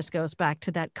again, it just goes back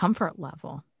to that comfort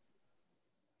level.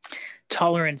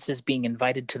 Tolerance is being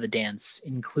invited to the dance.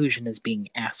 Inclusion is being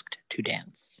asked to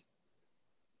dance.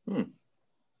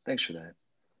 Thanks for that.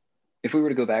 If we were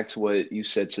to go back to what you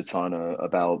said, Satauna,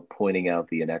 about pointing out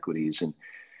the inequities,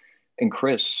 and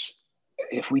Chris,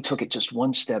 if we took it just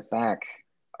one step back,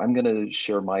 I'm going to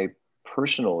share my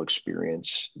personal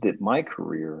experience that my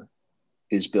career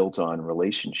is built on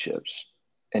relationships,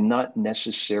 and not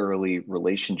necessarily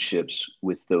relationships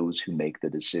with those who make the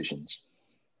decisions.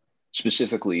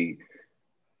 Specifically,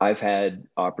 I've had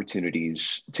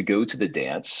opportunities to go to the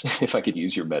dance, if I could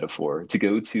use your metaphor, to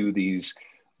go to these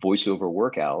voiceover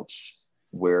workouts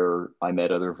where I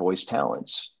met other voice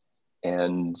talents.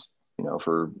 And,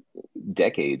 for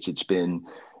decades, it's been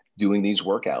doing these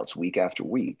workouts week after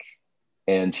week.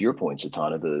 And to your point,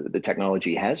 Satauna, the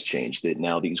technology has changed that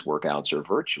now these workouts are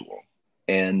virtual.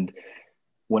 And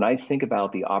when I think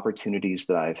about the opportunities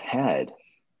that I've had,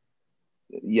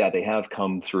 yeah, they have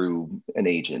come through an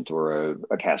agent or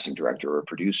a casting director or a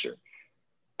producer.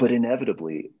 But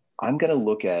inevitably, I'm going to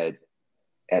look at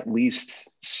least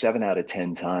 7 out of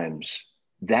 10 times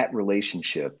that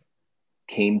relationship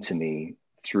came to me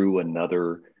through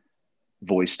another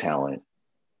voice talent,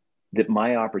 that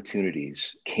my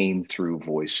opportunities came through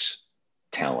voice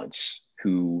talents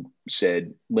who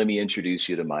said, let me introduce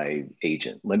you to my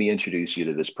agent. Let me introduce you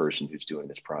to this person who's doing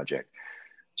this project.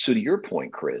 So to your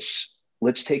point, Chris,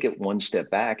 let's take it one step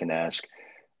back and ask,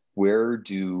 where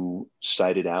do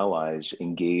sighted allies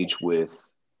engage with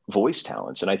voice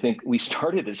talents? And I think we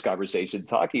started this conversation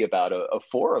talking about a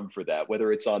forum for that,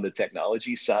 whether it's on the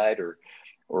technology side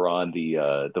or on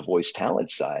the voice talent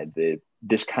side. That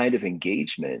this kind of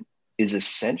engagement is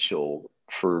essential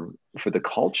for the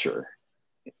culture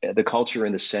in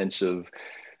the sense of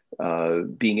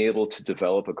being able to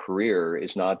develop a career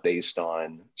is not based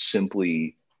on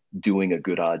simply doing a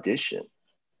good audition.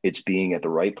 It's being at the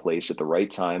right place at the right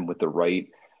time with the right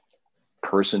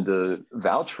person to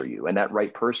vouch for you. And that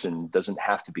right person doesn't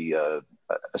have to be a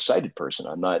sighted person.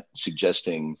 I'm not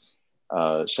suggesting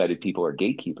sighted people are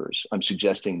gatekeepers. I'm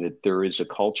suggesting that there is a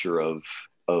culture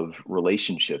of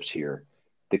relationships here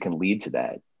that can lead to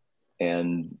that.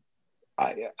 And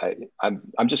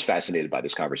I'm just fascinated by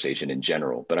this conversation in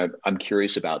general, but I'm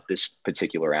curious about this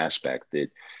particular aspect, that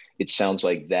it sounds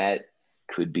like that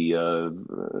could be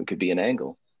an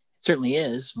angle. Certainly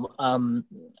is.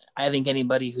 I think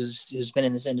anybody who's been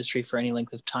in this industry for any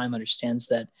length of time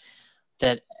understands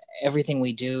that everything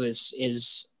we do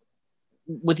is,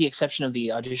 with the exception of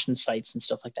the audition sites and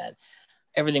stuff like that,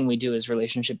 everything we do is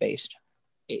relationship based.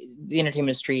 The entertainment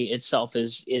industry itself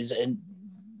is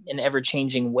an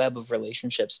ever-changing web of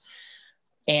relationships.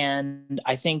 And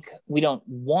I think we don't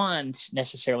want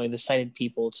necessarily the sighted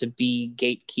people to be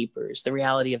gatekeepers. The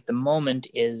reality of the moment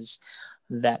is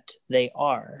that they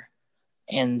are.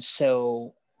 And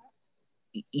so,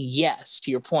 yes,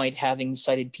 to your point, having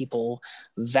sighted people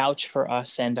vouch for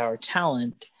us and our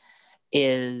talent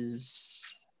is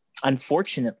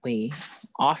unfortunately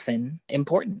often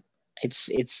important.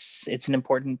 It's an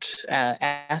important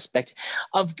aspect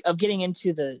of getting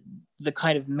into the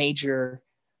kind of major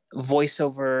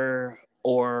voiceover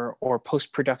or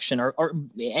post-production or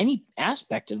any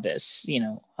aspect of this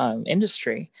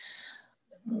industry,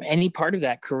 any part of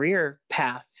that career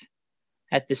path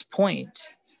at this point.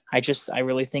 I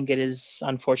really think it is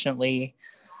unfortunately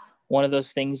one of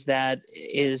those things that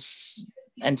is,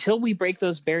 until we break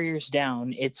those barriers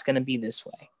down, it's going to be this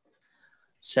way.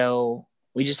 So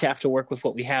we just have to work with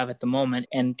what we have at the moment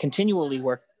and continually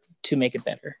work to make it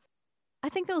better. I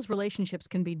think those relationships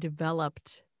can be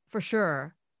developed for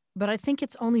sure, but I think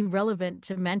it's only relevant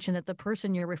to mention that the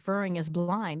person you're referring is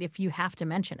blind if you have to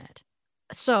mention it.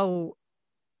 So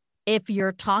if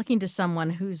you're talking to someone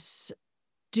who's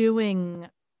doing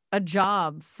a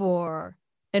job for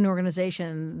an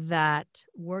organization that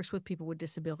works with people with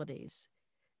disabilities,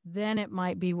 then it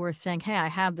might be worth saying, hey, I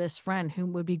have this friend who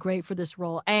would be great for this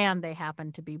role, and they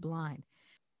happen to be blind.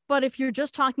 But if you're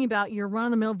just talking about your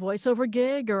run-of-the-mill voiceover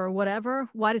gig or whatever,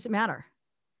 why does it matter?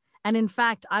 And in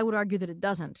fact, I would argue that it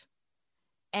doesn't.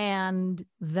 And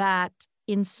that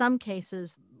in some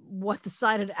cases, what the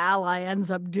sighted ally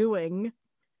ends up doing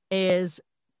is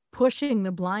pushing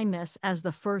the blindness as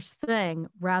the first thing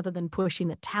rather than pushing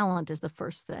the talent as the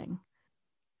first thing.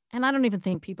 And I don't even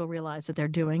think people realize that they're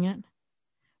doing it.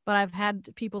 But I've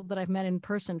had people that I've met in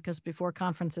person, because before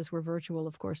conferences were virtual,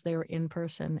 of course, they were in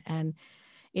person. And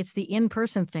it's the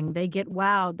in-person thing. They get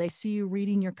wowed. They see you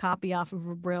reading your copy off of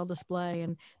a Braille display,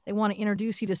 and they want to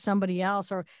introduce you to somebody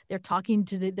else, or they're talking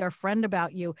to their friend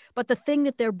about you. But the thing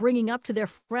that they're bringing up to their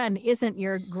friend isn't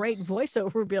your great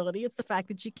voiceover ability. It's the fact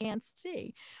that you can't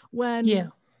see.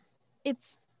 When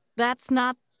that's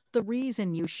not the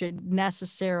reason you should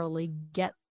necessarily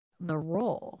get the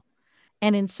role.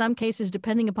 And in some cases,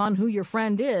 depending upon who your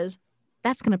friend is,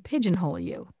 that's going to pigeonhole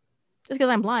you. Just because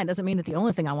I'm blind doesn't mean that the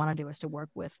only thing I want to do is to work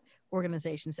with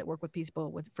organizations that work with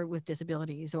people with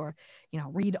disabilities, or,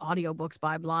 read audiobooks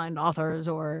by blind authors,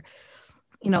 or,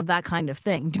 that kind of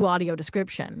thing, do audio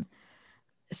description.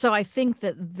 So I think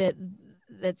that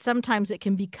sometimes it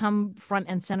can become front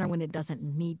and center when it doesn't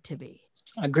need to be.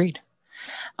 Agreed.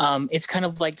 It's kind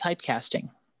of like typecasting.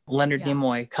 Leonard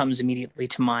Nimoy comes immediately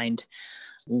to mind.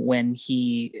 When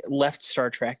he left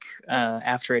Star Trek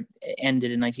after it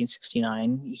ended in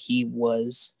 1969, he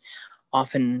was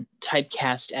often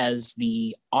typecast as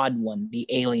the odd one, the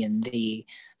alien, the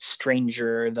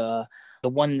stranger, the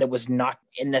one that was not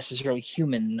necessarily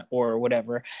human or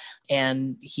whatever.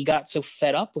 And he got so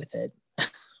fed up with it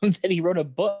that he wrote a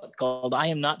book called I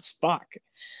Am Not Spock.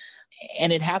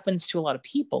 And it happens to a lot of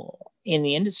people in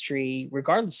the industry,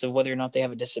 regardless of whether or not they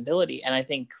have a disability. And I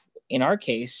think in our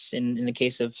case, in the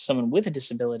case of someone with a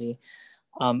disability,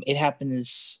 it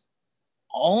happens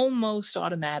almost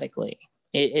automatically.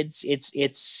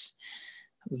 It's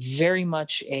very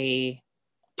much a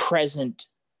present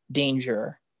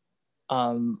danger,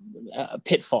 a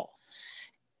pitfall.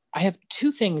 I have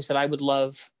two things that I would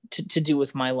love to do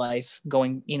with my life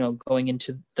going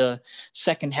into the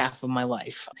second half of my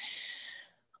life.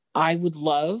 I would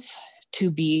love to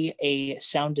be a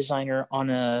sound designer on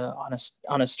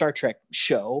a Star Trek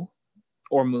show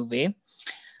or movie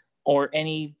or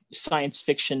any science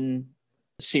fiction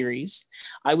series.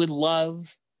 I would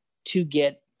love to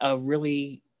get a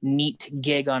really neat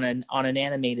gig on an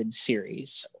animated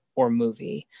series or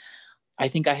movie. I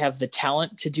think I have the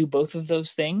talent to do both of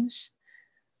those things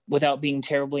without being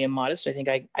terribly immodest. I think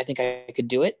I could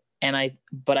do it.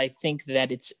 But I think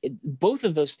that both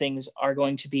of those things are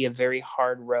going to be a very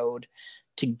hard road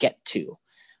to get to,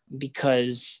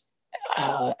 because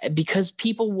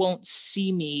people won't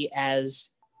see me as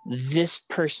this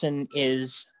person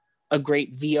is a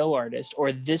great VO artist,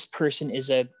 or this person is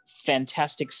a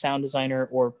fantastic sound designer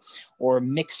or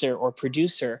mixer or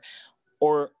producer,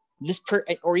 or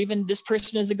even this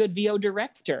person is a good VO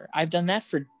director. I've done that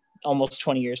for almost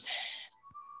 20 years.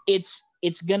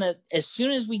 It's gonna, as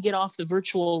soon as we get off the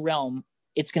virtual realm,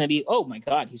 it's gonna be, oh my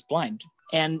God, he's blind.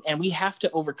 And we have to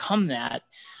overcome that.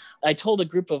 I told a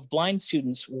group of blind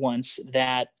students once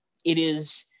that it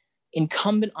is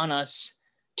incumbent on us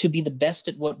to be the best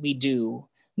at what we do,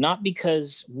 not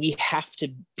because we have to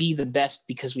be the best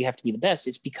because we have to be the best.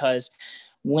 It's because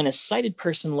when a sighted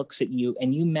person looks at you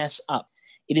and you mess up,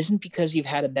 it isn't because you've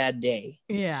had a bad day.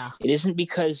 Yeah. It isn't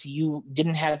because you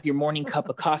didn't have your morning cup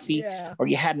of coffee or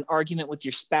you had an argument with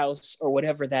your spouse or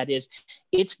whatever that is.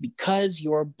 It's because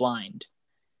you're blind.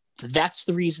 That's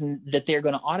the reason that they're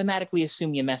going to automatically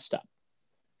assume you messed up,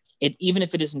 even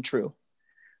if it isn't true.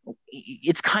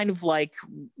 It's kind of like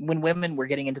when women were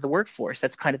getting into the workforce.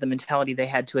 That's kind of the mentality they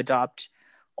had to adopt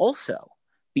also,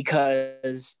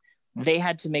 because they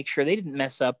had to make sure they didn't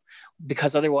mess up,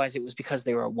 because otherwise it was because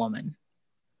they were a woman.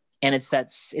 And it's that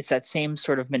same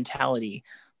sort of mentality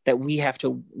that we have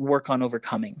to work on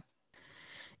overcoming.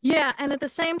 Yeah, and at the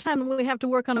same time, we have to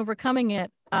work on overcoming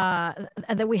it, and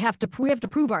that we have to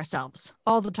prove ourselves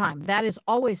all the time. That is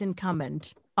always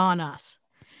incumbent on us.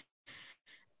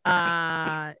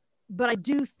 But I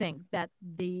do think that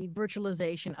the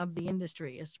virtualization of the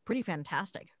industry is pretty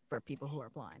fantastic for people who are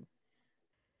blind.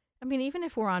 I mean, even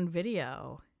if we're on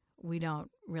video, we don't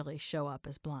really show up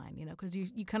as blind, because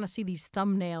you kind of see these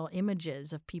thumbnail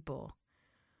images of people.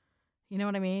 You know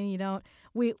what I mean?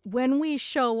 When we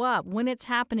show up, when it's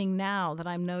happening now that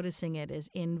I'm noticing it, is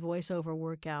in voiceover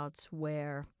workouts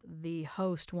where the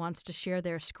host wants to share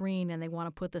their screen and they want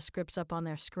to put the scripts up on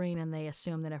their screen, and they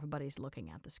assume that everybody's looking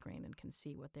at the screen and can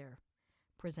see what they're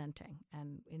presenting.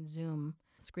 And in Zoom,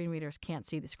 screen readers can't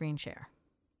see the screen share.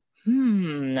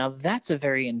 Now that's a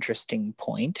very interesting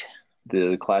point.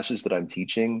 The classes that I'm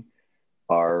teaching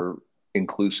are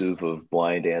inclusive of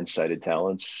blind and sighted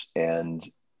talents, and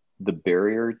the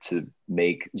barrier to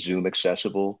make Zoom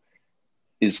accessible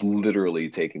is literally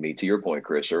taking me to your point,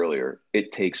 Chris, earlier.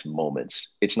 It takes moments.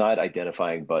 It's not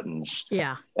identifying buttons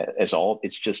Yeah. as all.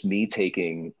 It's just me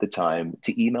taking the time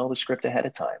to email the script ahead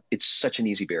of time. It's such an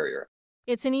easy barrier.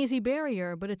 It's an easy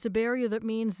barrier, but it's a barrier that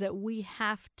means that we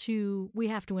have to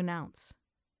announce.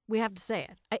 We have to say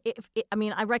it. I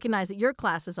mean, I recognize that your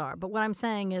classes are, but what I'm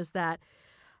saying is that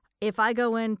if I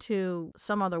go into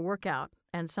some other workout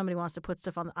and somebody wants to put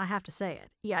stuff on, I have to say it.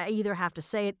 Yeah, I either have to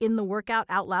say it in the workout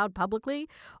out loud publicly,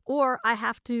 or I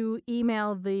have to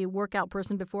email the workout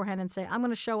person beforehand and say, I'm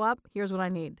going to show up. Here's what I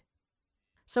need.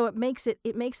 So it makes it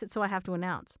so I have to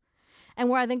announce. And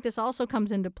where I think this also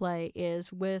comes into play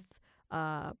is with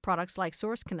products like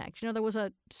Source Connect. You know, there was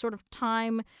a sort of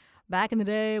time back in the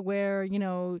day where, you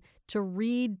know, to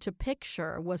read to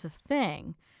picture was a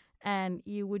thing, and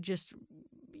you would just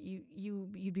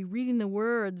you'd be reading the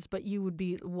words, but you would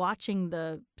be watching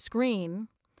the screen.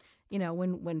 You know,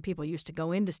 when people used to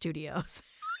go into studios.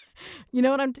 You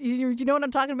know what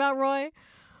I'm talking about, Roy?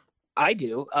 I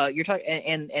do. You're talking,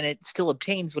 and it still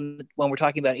obtains when we're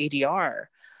talking about ADR.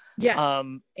 Yes.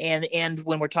 And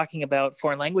when we're talking about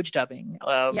foreign language dubbing,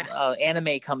 Yes.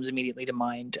 anime comes immediately to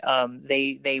mind.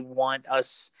 They want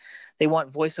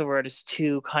voiceover artists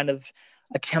to kind of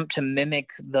attempt to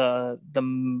mimic or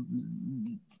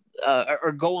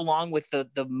go along with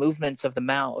the movements of the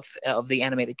mouth of the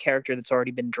animated character that's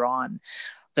already been drawn.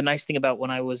 The nice thing about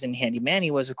when I was in Handy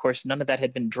Manny was, of course, none of that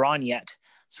had been drawn yet,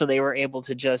 so they were able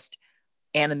to just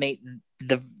animate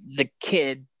the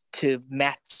kid to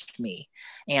match me.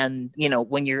 And you know,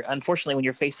 when you're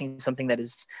facing something that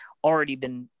has already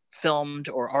been filmed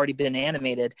or already been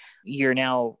animated, you're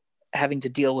now having to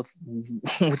deal with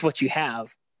with what you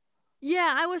have.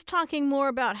 Yeah, I was talking more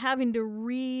about having to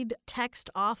read text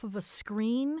off of a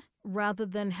screen rather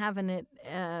than having it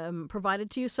provided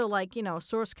to you. So, like, you know,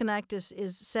 Source Connect is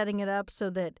setting it up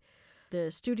so that the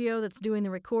studio that's doing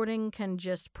the recording can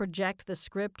just project the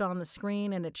script on the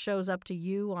screen and it shows up to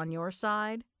you on your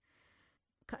side.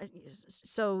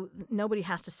 So nobody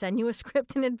has to send you a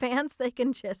script in advance. They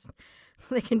can just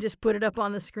put it up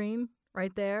on the screen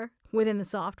right there within the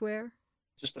software.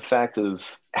 Just the fact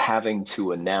of having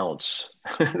to announce,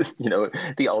 you know,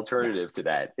 the alternative to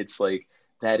that. It's like,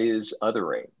 that is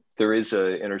othering. There is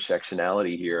a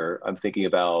intersectionality here. I'm thinking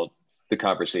about the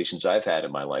conversations I've had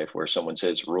in my life where someone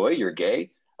says, Roy, you're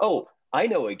gay? Oh, I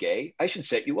know a gay. I should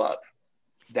set you up.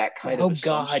 That kind of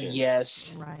assumption. Oh, God,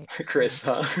 yes. Right. Chris,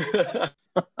 huh?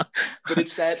 But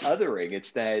it's that othering.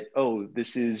 It's that, oh,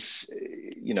 this is,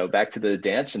 you know, back to the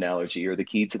dance analogy or the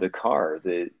key to the car,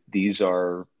 that these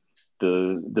are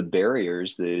the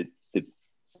barriers that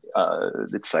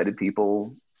sighted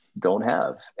people don't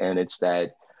have. And it's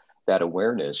that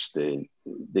awareness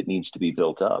that needs to be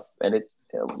built up. And it,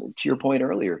 to your point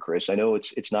earlier, Chris, I know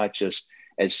it's not just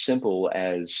as simple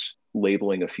as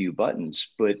labeling a few buttons,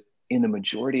 but in the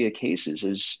majority of cases,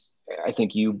 as I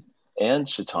think you and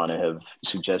Satauna have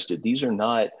suggested, these are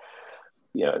not,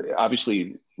 you know,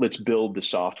 obviously let's build the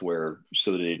software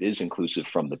so that it is inclusive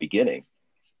from the beginning.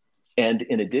 And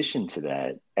in addition to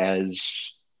that,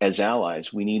 as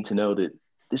allies, we need to know that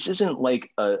this isn't like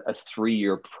a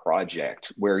 3-year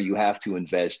project where you have to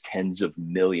invest tens of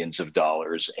millions of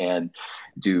dollars and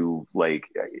do, like,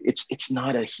 it's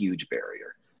not a huge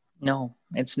barrier. No,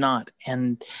 it's not.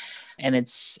 And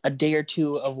it's a day or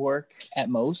two of work at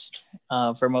most,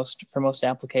 for most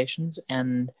applications.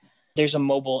 And there's a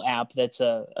mobile app that's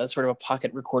a sort of a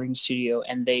pocket recording studio,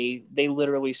 and they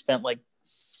literally spent like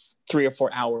 3 or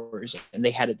 4 hours and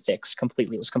they had it fixed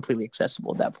completely. It was completely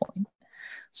accessible at that point.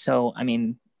 So, I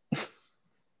mean,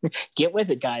 get with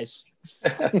it, guys.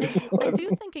 I do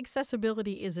think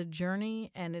accessibility is a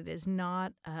journey, and it is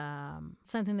not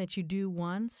something that you do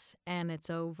once and it's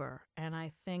over. And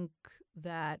I think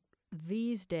that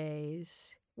these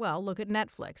days, well, look at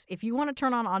Netflix. If you want to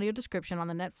turn on audio description on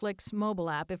the Netflix mobile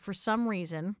app, if for some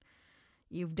reason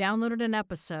you've downloaded an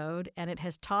episode and it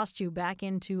has tossed you back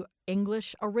into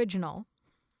English original,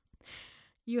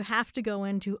 you have to go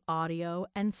into audio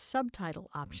and subtitle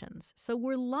options. So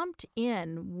we're lumped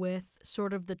in with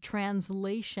sort of the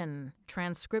transcription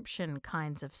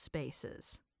kinds of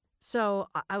spaces. So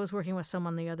I was working with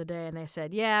someone the other day and they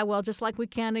said, yeah, well, just like we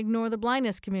can't ignore the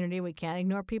blindness community, we can't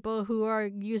ignore people who are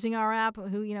using our app,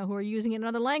 who are using it in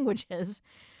other languages.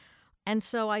 And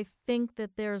so I think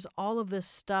that there's all of this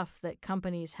stuff that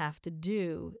companies have to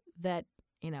do that,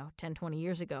 10, 20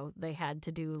 years ago, they had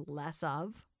to do less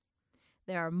of.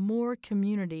 There are more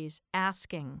communities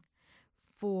asking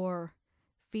for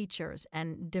features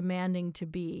and demanding to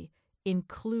be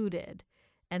included.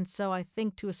 And so I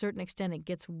think to a certain extent it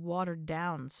gets watered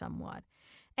down somewhat.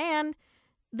 And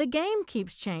the game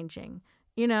keeps changing.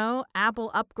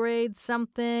 Apple upgrades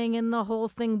something and the whole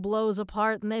thing blows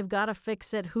apart and they've got to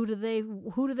fix it. Who do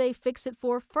they fix it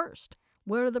for first?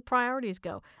 Where do the priorities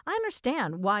go? I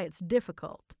understand why it's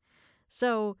difficult.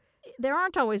 So there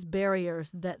aren't always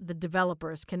barriers that the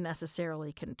developers can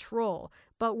necessarily control,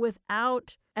 but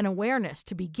without an awareness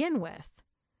to begin with,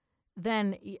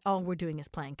 then all we're doing is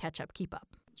playing catch up, keep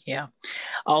up. Yeah.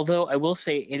 Although I will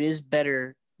say it is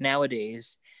better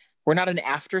nowadays. We're not an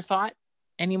afterthought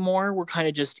anymore. We're kind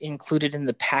of just included in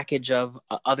the package of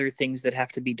other things that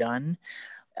have to be done.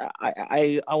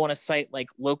 I want to cite like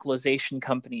localization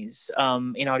companies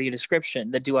in audio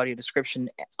description that do audio description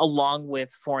along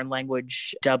with foreign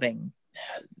language dubbing,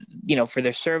 for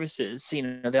their services.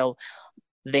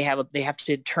 They have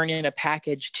to turn in a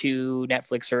package to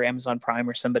Netflix or Amazon Prime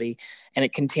or somebody, and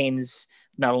it contains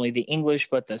not only the English,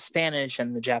 but the Spanish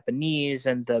and the Japanese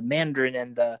and the Mandarin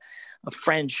and the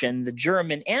French and the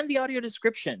German and the audio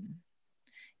description.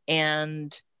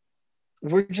 And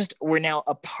we're now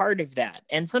a part of that.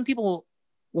 And some people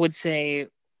would say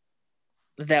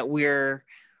that we're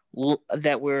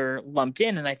lumped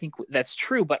in. And I think that's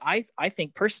true. But I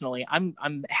think personally, I'm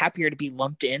happier to be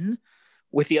lumped in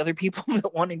with the other people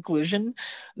that want inclusion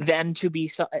than to be,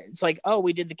 it's like, oh,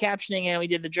 we did the captioning and we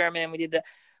did the German and we did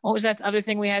what was that other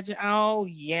thing we had to, oh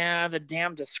yeah, the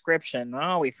damn description.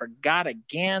 Oh, we forgot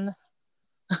again.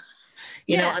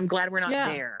 I'm glad we're not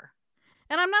there.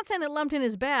 And I'm not saying that lumped in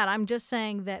is bad. I'm just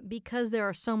saying that because there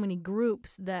are so many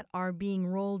groups that are being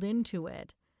rolled into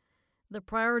it, the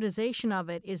prioritization of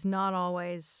it is not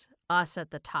always us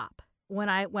at the top. When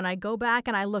I go back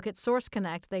and I look at Source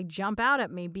Connect, they jump out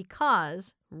at me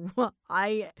because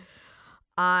I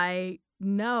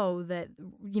know that,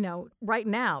 right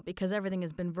now, because everything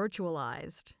has been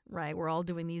virtualized, right? We're all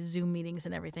doing these Zoom meetings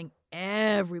and everything.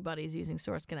 Everybody's using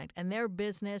Source Connect, and their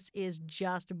business is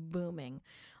just booming.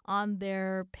 On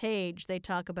their page, they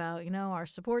talk about, our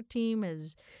support team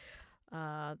is,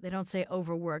 they don't say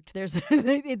overworked.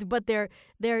 But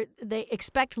they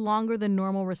expect longer than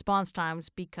normal response times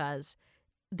because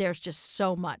there's just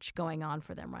so much going on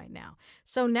for them right now.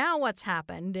 So now what's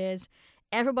happened is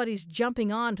everybody's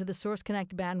jumping on to the Source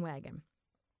Connect bandwagon.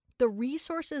 The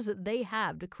resources that they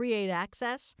have to create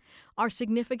access are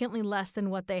significantly less than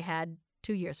what they had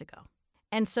 2 years ago.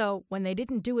 And so when they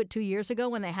didn't do it 2 years ago,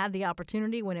 when they had the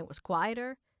opportunity, when it was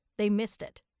quieter, they missed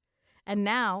it. And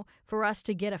now for us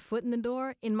to get a foot in the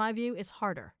door, in my view, is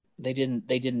harder. They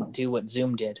didn't do what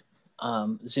Zoom did.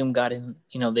 Zoom got in,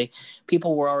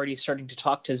 people were already starting to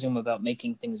talk to Zoom about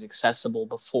making things accessible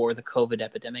before the COVID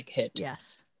epidemic hit.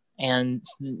 Yes. And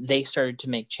they started to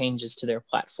make changes to their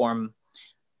platform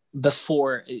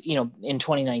before, in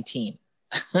 2019.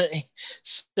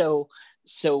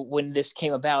 So when this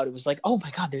came about, it was like, oh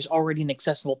my God, there's already an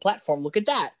accessible platform. Look at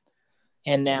that.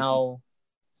 And now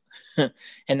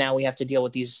we have to deal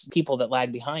with these people that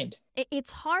lag behind.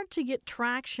 It's hard to get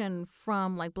traction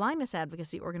from like blindness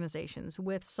advocacy organizations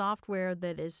with software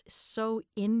that is so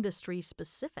industry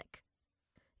specific.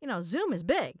 Zoom is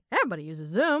big. Everybody uses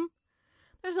Zoom.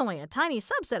 There's only a tiny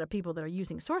subset of people that are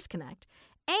using Source Connect.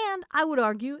 And I would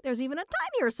argue there's even a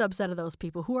tinier subset of those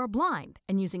people who are blind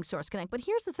and using Source Connect. But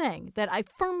here's the thing that I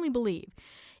firmly believe.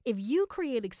 If you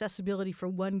create accessibility for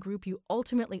one group, you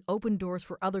ultimately open doors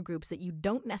for other groups that you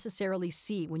don't necessarily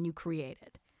see when you create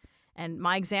it. And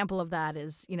my example of that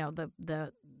is,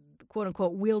 the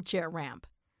quote-unquote wheelchair ramp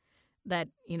that,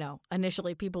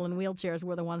 initially people in wheelchairs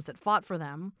were the ones that fought for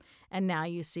them. And now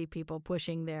you see people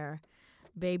pushing their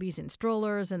babies in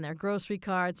strollers and their grocery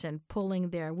carts and pulling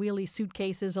their wheelie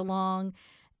suitcases along.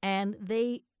 And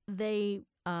they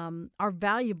are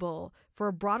valuable for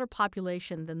a broader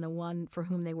population than the one for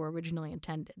whom they were originally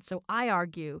intended. So I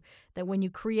argue that when you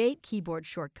create keyboard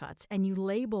shortcuts and you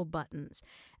label buttons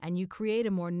and you create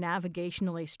a more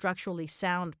navigationally, structurally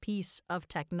sound piece of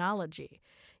technology,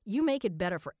 you make it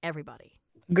better for everybody.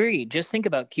 Agreed. Just think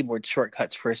about keyboard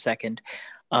shortcuts for a second.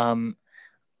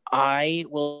 I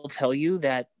will tell you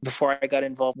that before I got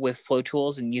involved with Flow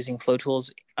Tools and using Flow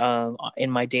Tools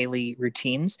in my daily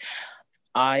routines,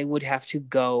 I would have to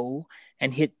go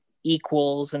and hit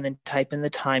equals and then type in the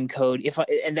time code.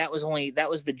 That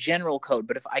was the general code.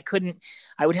 But if I couldn't,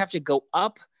 I would have to go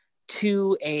up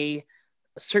to a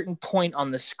certain point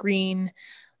on the screen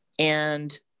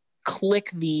and click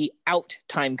the out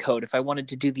time code if I wanted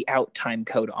to do the out time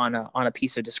code on a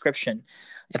piece of description,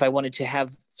 if I wanted to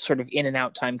have sort of in and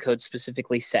out time code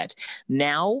specifically set.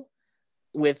 Now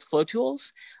with Flow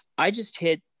Tools, I just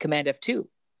hit Command F2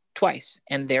 twice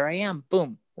and there I am,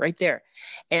 boom, right there.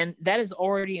 And that has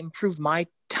already improved my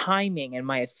timing and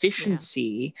my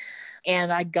efficiency. Yeah.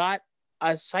 And I got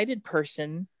a sighted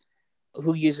person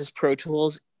who uses Pro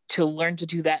Tools to learn to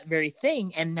do that very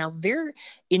thing. And now they're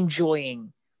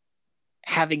enjoying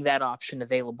having that option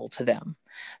available to them.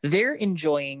 They're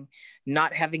enjoying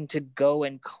not having to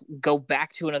go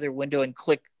back to another window and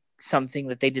click something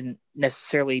that they didn't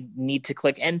necessarily need to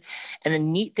click. And the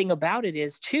neat thing about it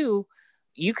is too,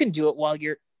 you can do it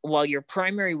while your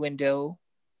primary window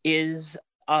is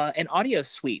an audio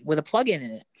suite with a plugin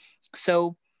in it.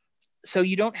 So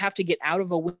you don't have to get out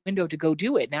of a window to go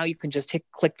do it. Now you can just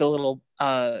click the little,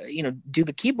 do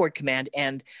the keyboard command,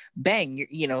 and bang,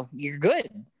 you're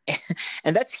good.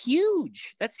 And that's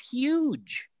huge. That's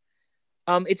huge.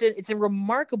 It's a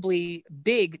remarkably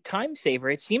big time saver.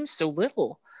 It seems so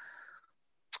little,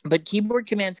 but keyboard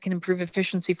commands can improve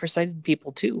efficiency for sighted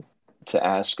people too. To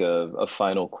ask a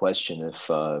final question, if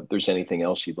there's anything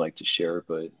else you'd like to share,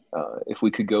 but if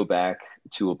we could go back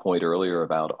to a point earlier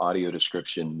about audio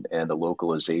description and the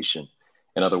localization.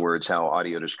 In other words, how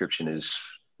audio description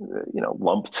is,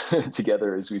 lumped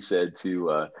together, as we said,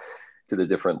 to the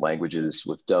different languages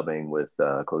with dubbing, with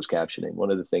closed captioning.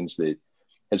 One of the things that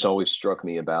has always struck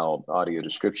me about audio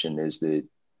description is that,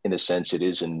 in a sense, it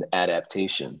is an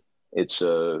adaptation.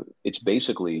 It's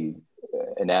basically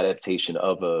an adaptation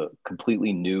of a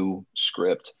completely new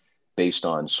script based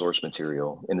on source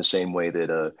material, in the same way that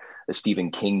a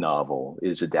Stephen King novel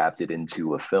is adapted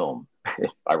into a film.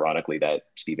 Ironically, that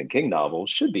Stephen King novel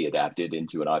should be adapted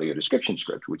into an audio description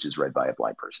script, which is read by a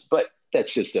blind person. But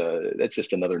that's just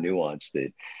another nuance,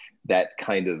 that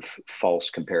kind of false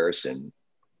comparison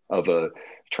of a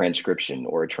transcription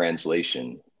or a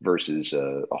translation versus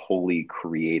a wholly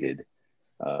created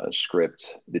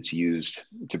script that's used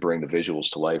to bring the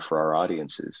visuals to life for our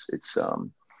audiences. It's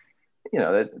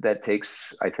that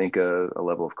takes, I think, a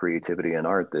level of creativity and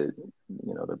art that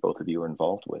that both of you are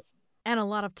involved with, and a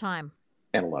lot of time,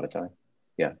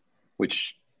 yeah,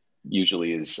 which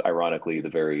usually is ironically the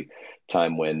very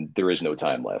time when there is no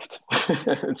time left.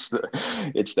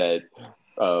 it's that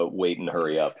wait and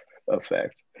hurry up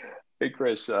effect. Hey,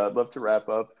 Chris, I'd love to wrap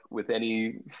up with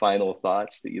any final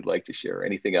thoughts that you'd like to share.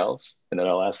 Anything else? And then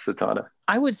I'll ask Satauna.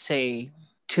 I would say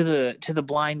to the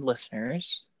blind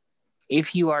listeners,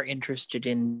 if you are interested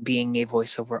in being a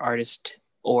voiceover artist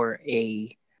or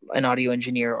an audio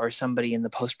engineer or somebody in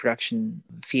the post-production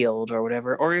field or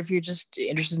whatever, or if you're just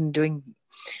interested in doing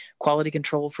quality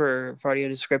control for audio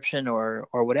description or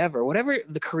whatever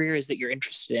the career is that you're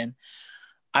interested in,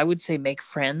 I would say make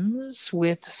friends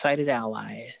with sighted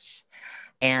allies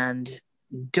and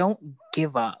don't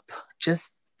give up.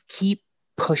 Just keep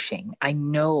pushing. I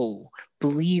know,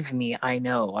 believe me, I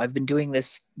know. I've been doing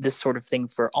this sort of thing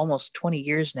for almost 20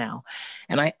 years now,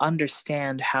 and I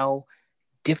understand how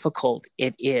difficult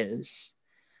it is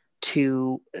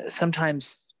to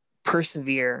sometimes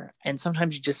persevere, and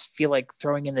sometimes you just feel like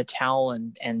throwing in the towel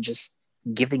and just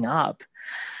giving up.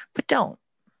 But don't.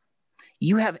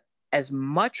 You have as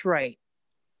much right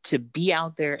to be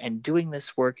out there and doing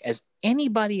this work as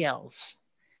anybody else.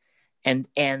 And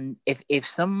if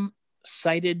some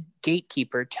sighted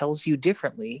gatekeeper tells you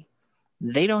differently,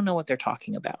 they don't know what they're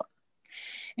talking about.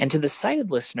 And to the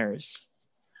sighted listeners,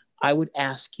 I would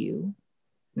ask you,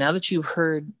 now that you've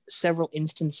heard several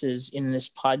instances in this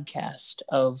podcast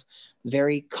of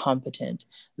very competent,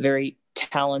 very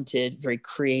talented, very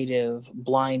creative,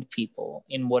 blind people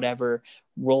in whatever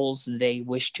roles they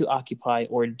wish to occupy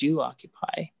or do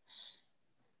occupy,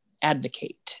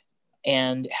 advocate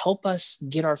and help us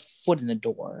get our foot in the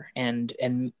door and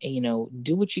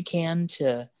do what you can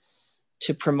to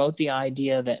promote the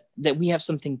idea that we have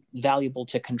something valuable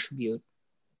to contribute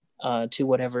to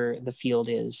whatever the field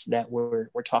is that we're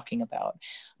talking about.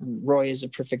 Roy is a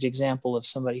perfect example of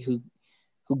somebody who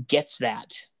gets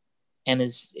that and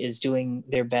is doing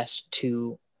their best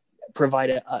to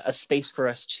provide a space for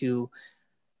us to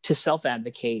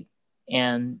self-advocate,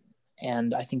 and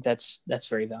I think that's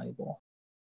very valuable.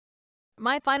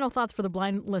 My final thoughts for the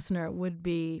blind listener would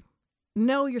be,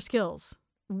 know your skills.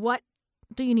 What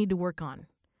do you need to work on?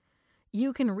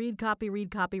 You can read copy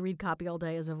all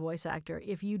day as a voice actor.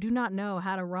 If you do not know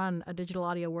how to run a digital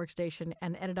audio workstation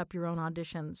and edit up your own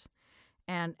auditions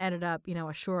and edit up,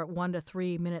 a short 1 to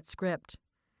 3 minute script,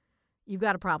 you've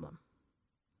got a problem.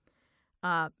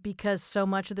 Because so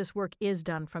much of this work is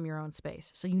done from your own space.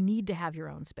 So you need to have your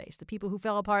own space. The people who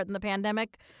fell apart in the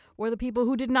pandemic were the people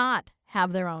who did not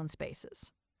have their own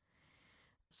spaces.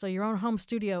 So your own home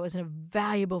studio is a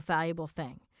valuable, valuable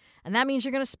thing. And that means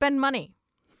you're going to spend money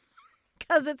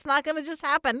because it's not going to just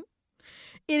happen.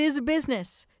 It is a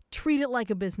business. Treat it like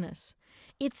a business.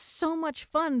 It's so much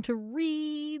fun to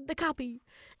read the copy.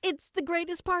 It's the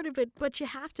greatest part of it, but you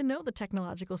have to know the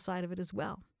technological side of it as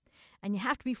well. And you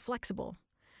have to be flexible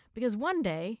Because one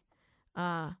day,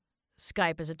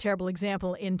 Skype is a terrible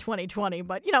example in 2020,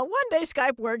 but, one day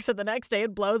Skype works and the next day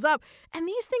it blows up. And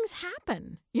these things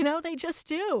happen. They just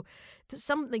do.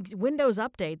 Some Windows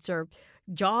updates or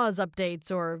JAWS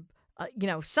updates or,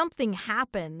 something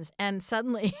happens and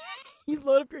suddenly you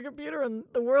load up your computer and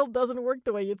the world doesn't work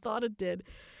the way you thought it did.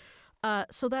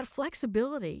 So that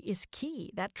flexibility is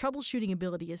key. That troubleshooting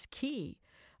ability is key.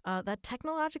 That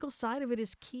technological side of it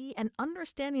is key. And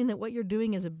understanding that what you're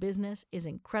doing as a business is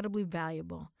incredibly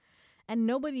valuable. And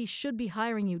nobody should be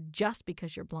hiring you just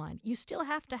because you're blind. You still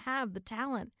have to have the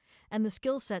talent and the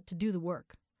skill set to do the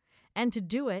work and to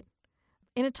do it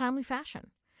in a timely fashion.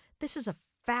 This is a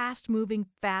fast-moving,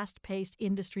 fast-paced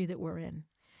industry that we're in.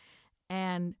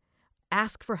 And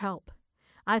ask for help.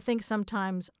 I think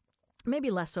sometimes,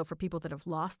 maybe less so for people that have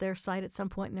lost their sight at some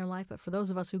point in their life, but for those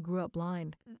of us who grew up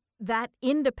blind, that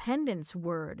independence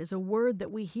word is a word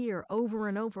that we hear over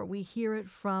and over. We hear it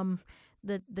from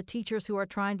the teachers who are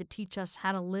trying to teach us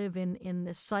how to live in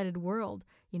this sighted world.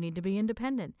 You need to be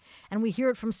independent. And we hear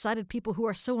it from sighted people who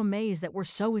are so amazed that we're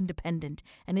so independent,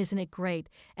 and isn't it great,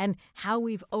 and how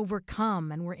we've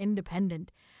overcome and we're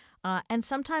independent. And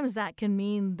sometimes that can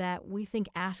mean that we think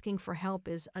asking for help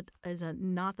is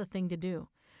not the thing to do.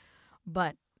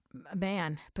 But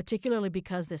man, particularly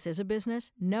because this is a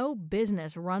business, no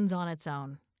business runs on its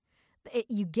own.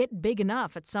 You get big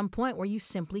enough at some point where you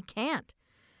simply can't.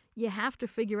 You have to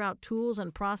figure out tools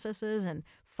and processes and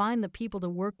find the people to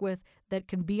work with that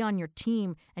can be on your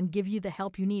team and give you the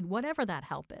help you need, whatever that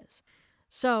help is.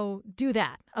 So do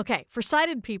that. Okay, for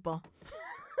sighted people,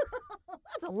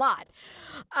 that's a lot.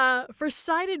 For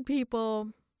sighted people,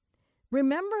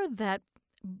 remember that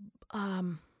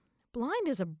blind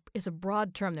is a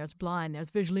broad term. There's blind, there's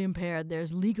visually impaired,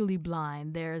 there's legally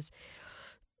blind, there's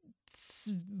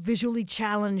visually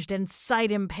challenged and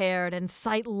sight impaired and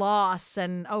sight loss.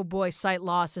 And oh boy, sight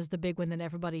loss is the big one that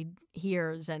everybody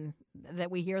hears and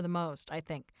that we hear the most, I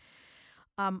think.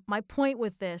 My point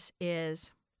with this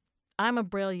is I'm a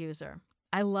Braille user.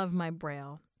 I love my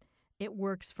Braille. It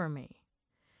works for me.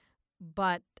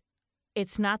 But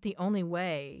it's not the only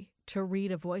way to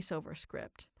read a voiceover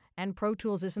script. And Pro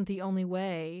Tools isn't the only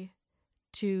way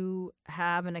to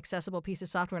have an accessible piece of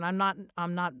software. And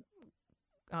I'm not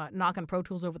knocking Pro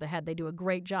Tools over the head. They do a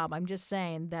great job. I'm just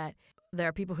saying that there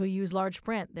are people who use large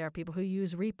print. There are people who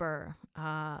use Reaper.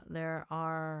 There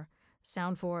are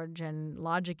SoundForge and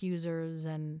Logic users.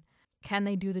 And can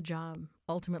they do the job?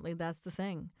 Ultimately, that's the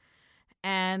thing.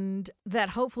 And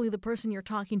that hopefully the person you're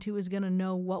talking to is going to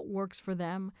know what works for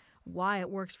them, why it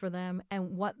works for them,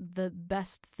 and what the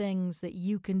best things that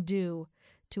you can do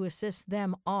to assist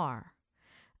them are.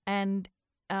 And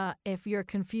if you're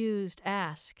confused,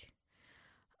 ask.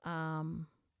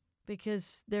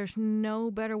 Because there's no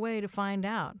better way to find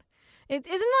out. Isn't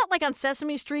that like on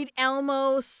Sesame Street,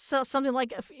 Elmo, something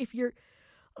like if you're,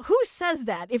 who says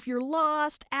that? If you're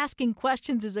lost, asking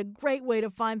questions is a great way to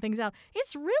find things out.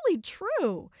 It's really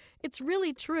true. It's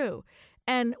really true.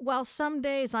 And while some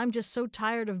days I'm just so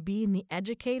tired of being the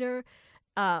educator,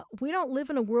 we don't live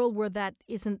in a world where that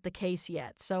isn't the case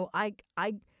yet. So I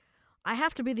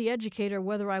have to be the educator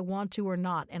whether I want to or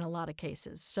not in a lot of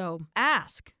cases. So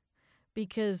ask,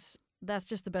 because that's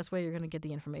just the best way you're going to get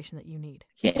the information that you need.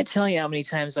 Can't tell you how many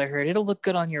times I heard it'll look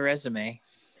good on your resume.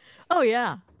 Oh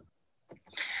yeah.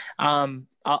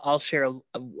 I'll share.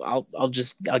 I'll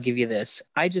give you this.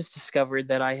 I just discovered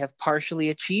that I have partially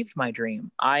achieved my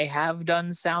dream. I have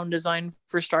done sound design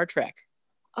for Star Trek.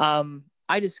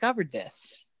 I discovered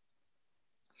this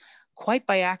quite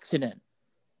by accident.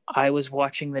 I was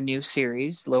watching the new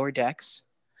series, Lower Decks,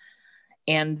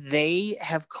 and they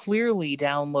have clearly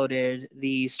downloaded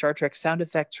the Star Trek sound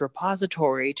effects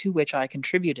repository, to which I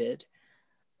contributed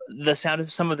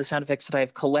some of the sound effects that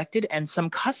I've collected and some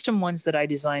custom ones that I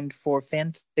designed for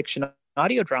fan fiction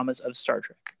audio dramas of Star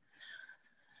Trek.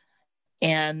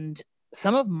 And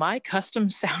some of my custom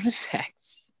sound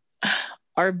effects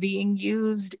are being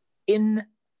used in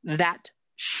that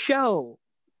show.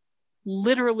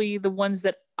 Literally the ones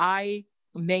that I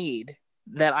made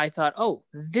that I thought, oh,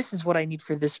 this is what I need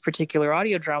for this particular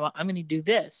audio drama. I'm going to do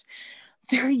this.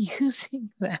 They're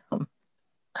using them.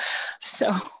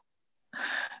 So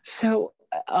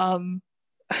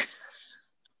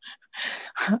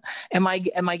am I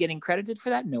getting credited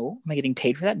for that? No. Am I getting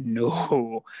paid for that?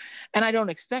 No. And I don't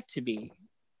expect to be.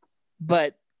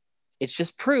 But it's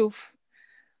just proof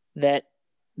that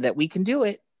we can do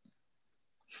it.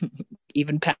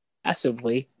 Even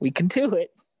passively, we can do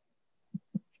it.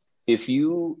 If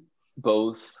you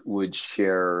both would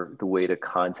share the way to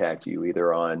contact you,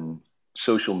 either on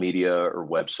social media or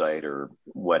website or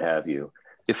what have you,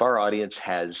 if our audience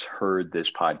has heard this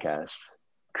podcast,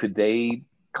 could they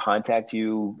contact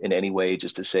you in any way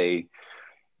just to say,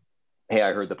 hey,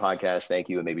 I heard the podcast, thank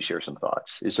you, and maybe share some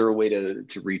thoughts? Is there a way to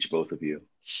reach both of you?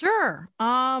 Sure.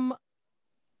 I'm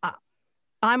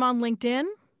on LinkedIn.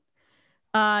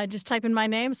 Just type in my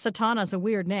name. Satauna is a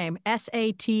weird name.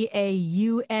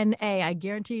 Satauna. I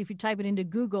guarantee you, if you type it into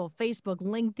Google, Facebook,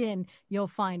 LinkedIn, you'll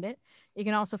find it. You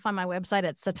can also find my website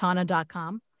at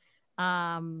satauna.com.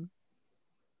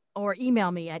 Or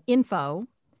email me at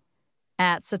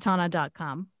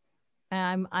info@satauna.com.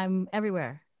 I'm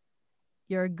everywhere.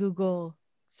 Your Google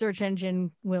search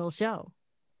engine will show.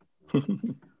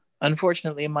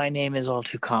 Unfortunately, my name is all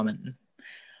too common.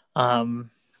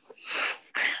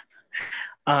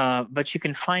 But you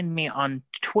can find me on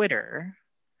Twitter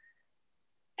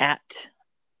at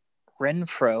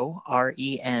Renfro,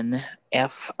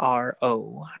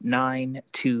 RENFRO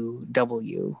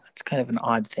 92W. It's kind of an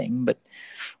odd thing, but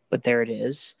there it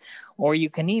is. Or you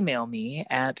can email me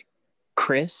at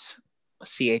Chris,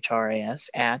 CHRIS,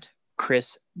 at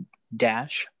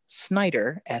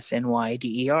Chris-Snyder,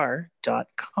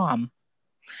 SNYDER.com.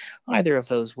 Either of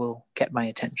those will get my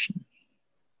attention.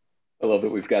 I love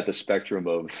that we've got the spectrum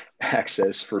of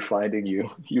access for finding you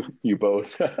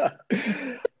both.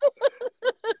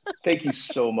 Thank you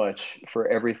so much for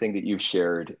everything that you've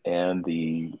shared and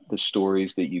the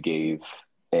stories that you gave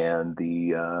and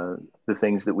the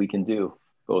things that we can do,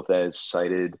 both as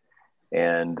sighted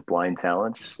and blind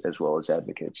talents, as well as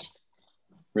advocates.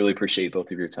 Really appreciate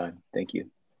both of your time. Thank you.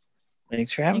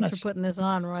 Thanks for having us. Thanks for putting this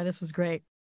on, Roy. This was great.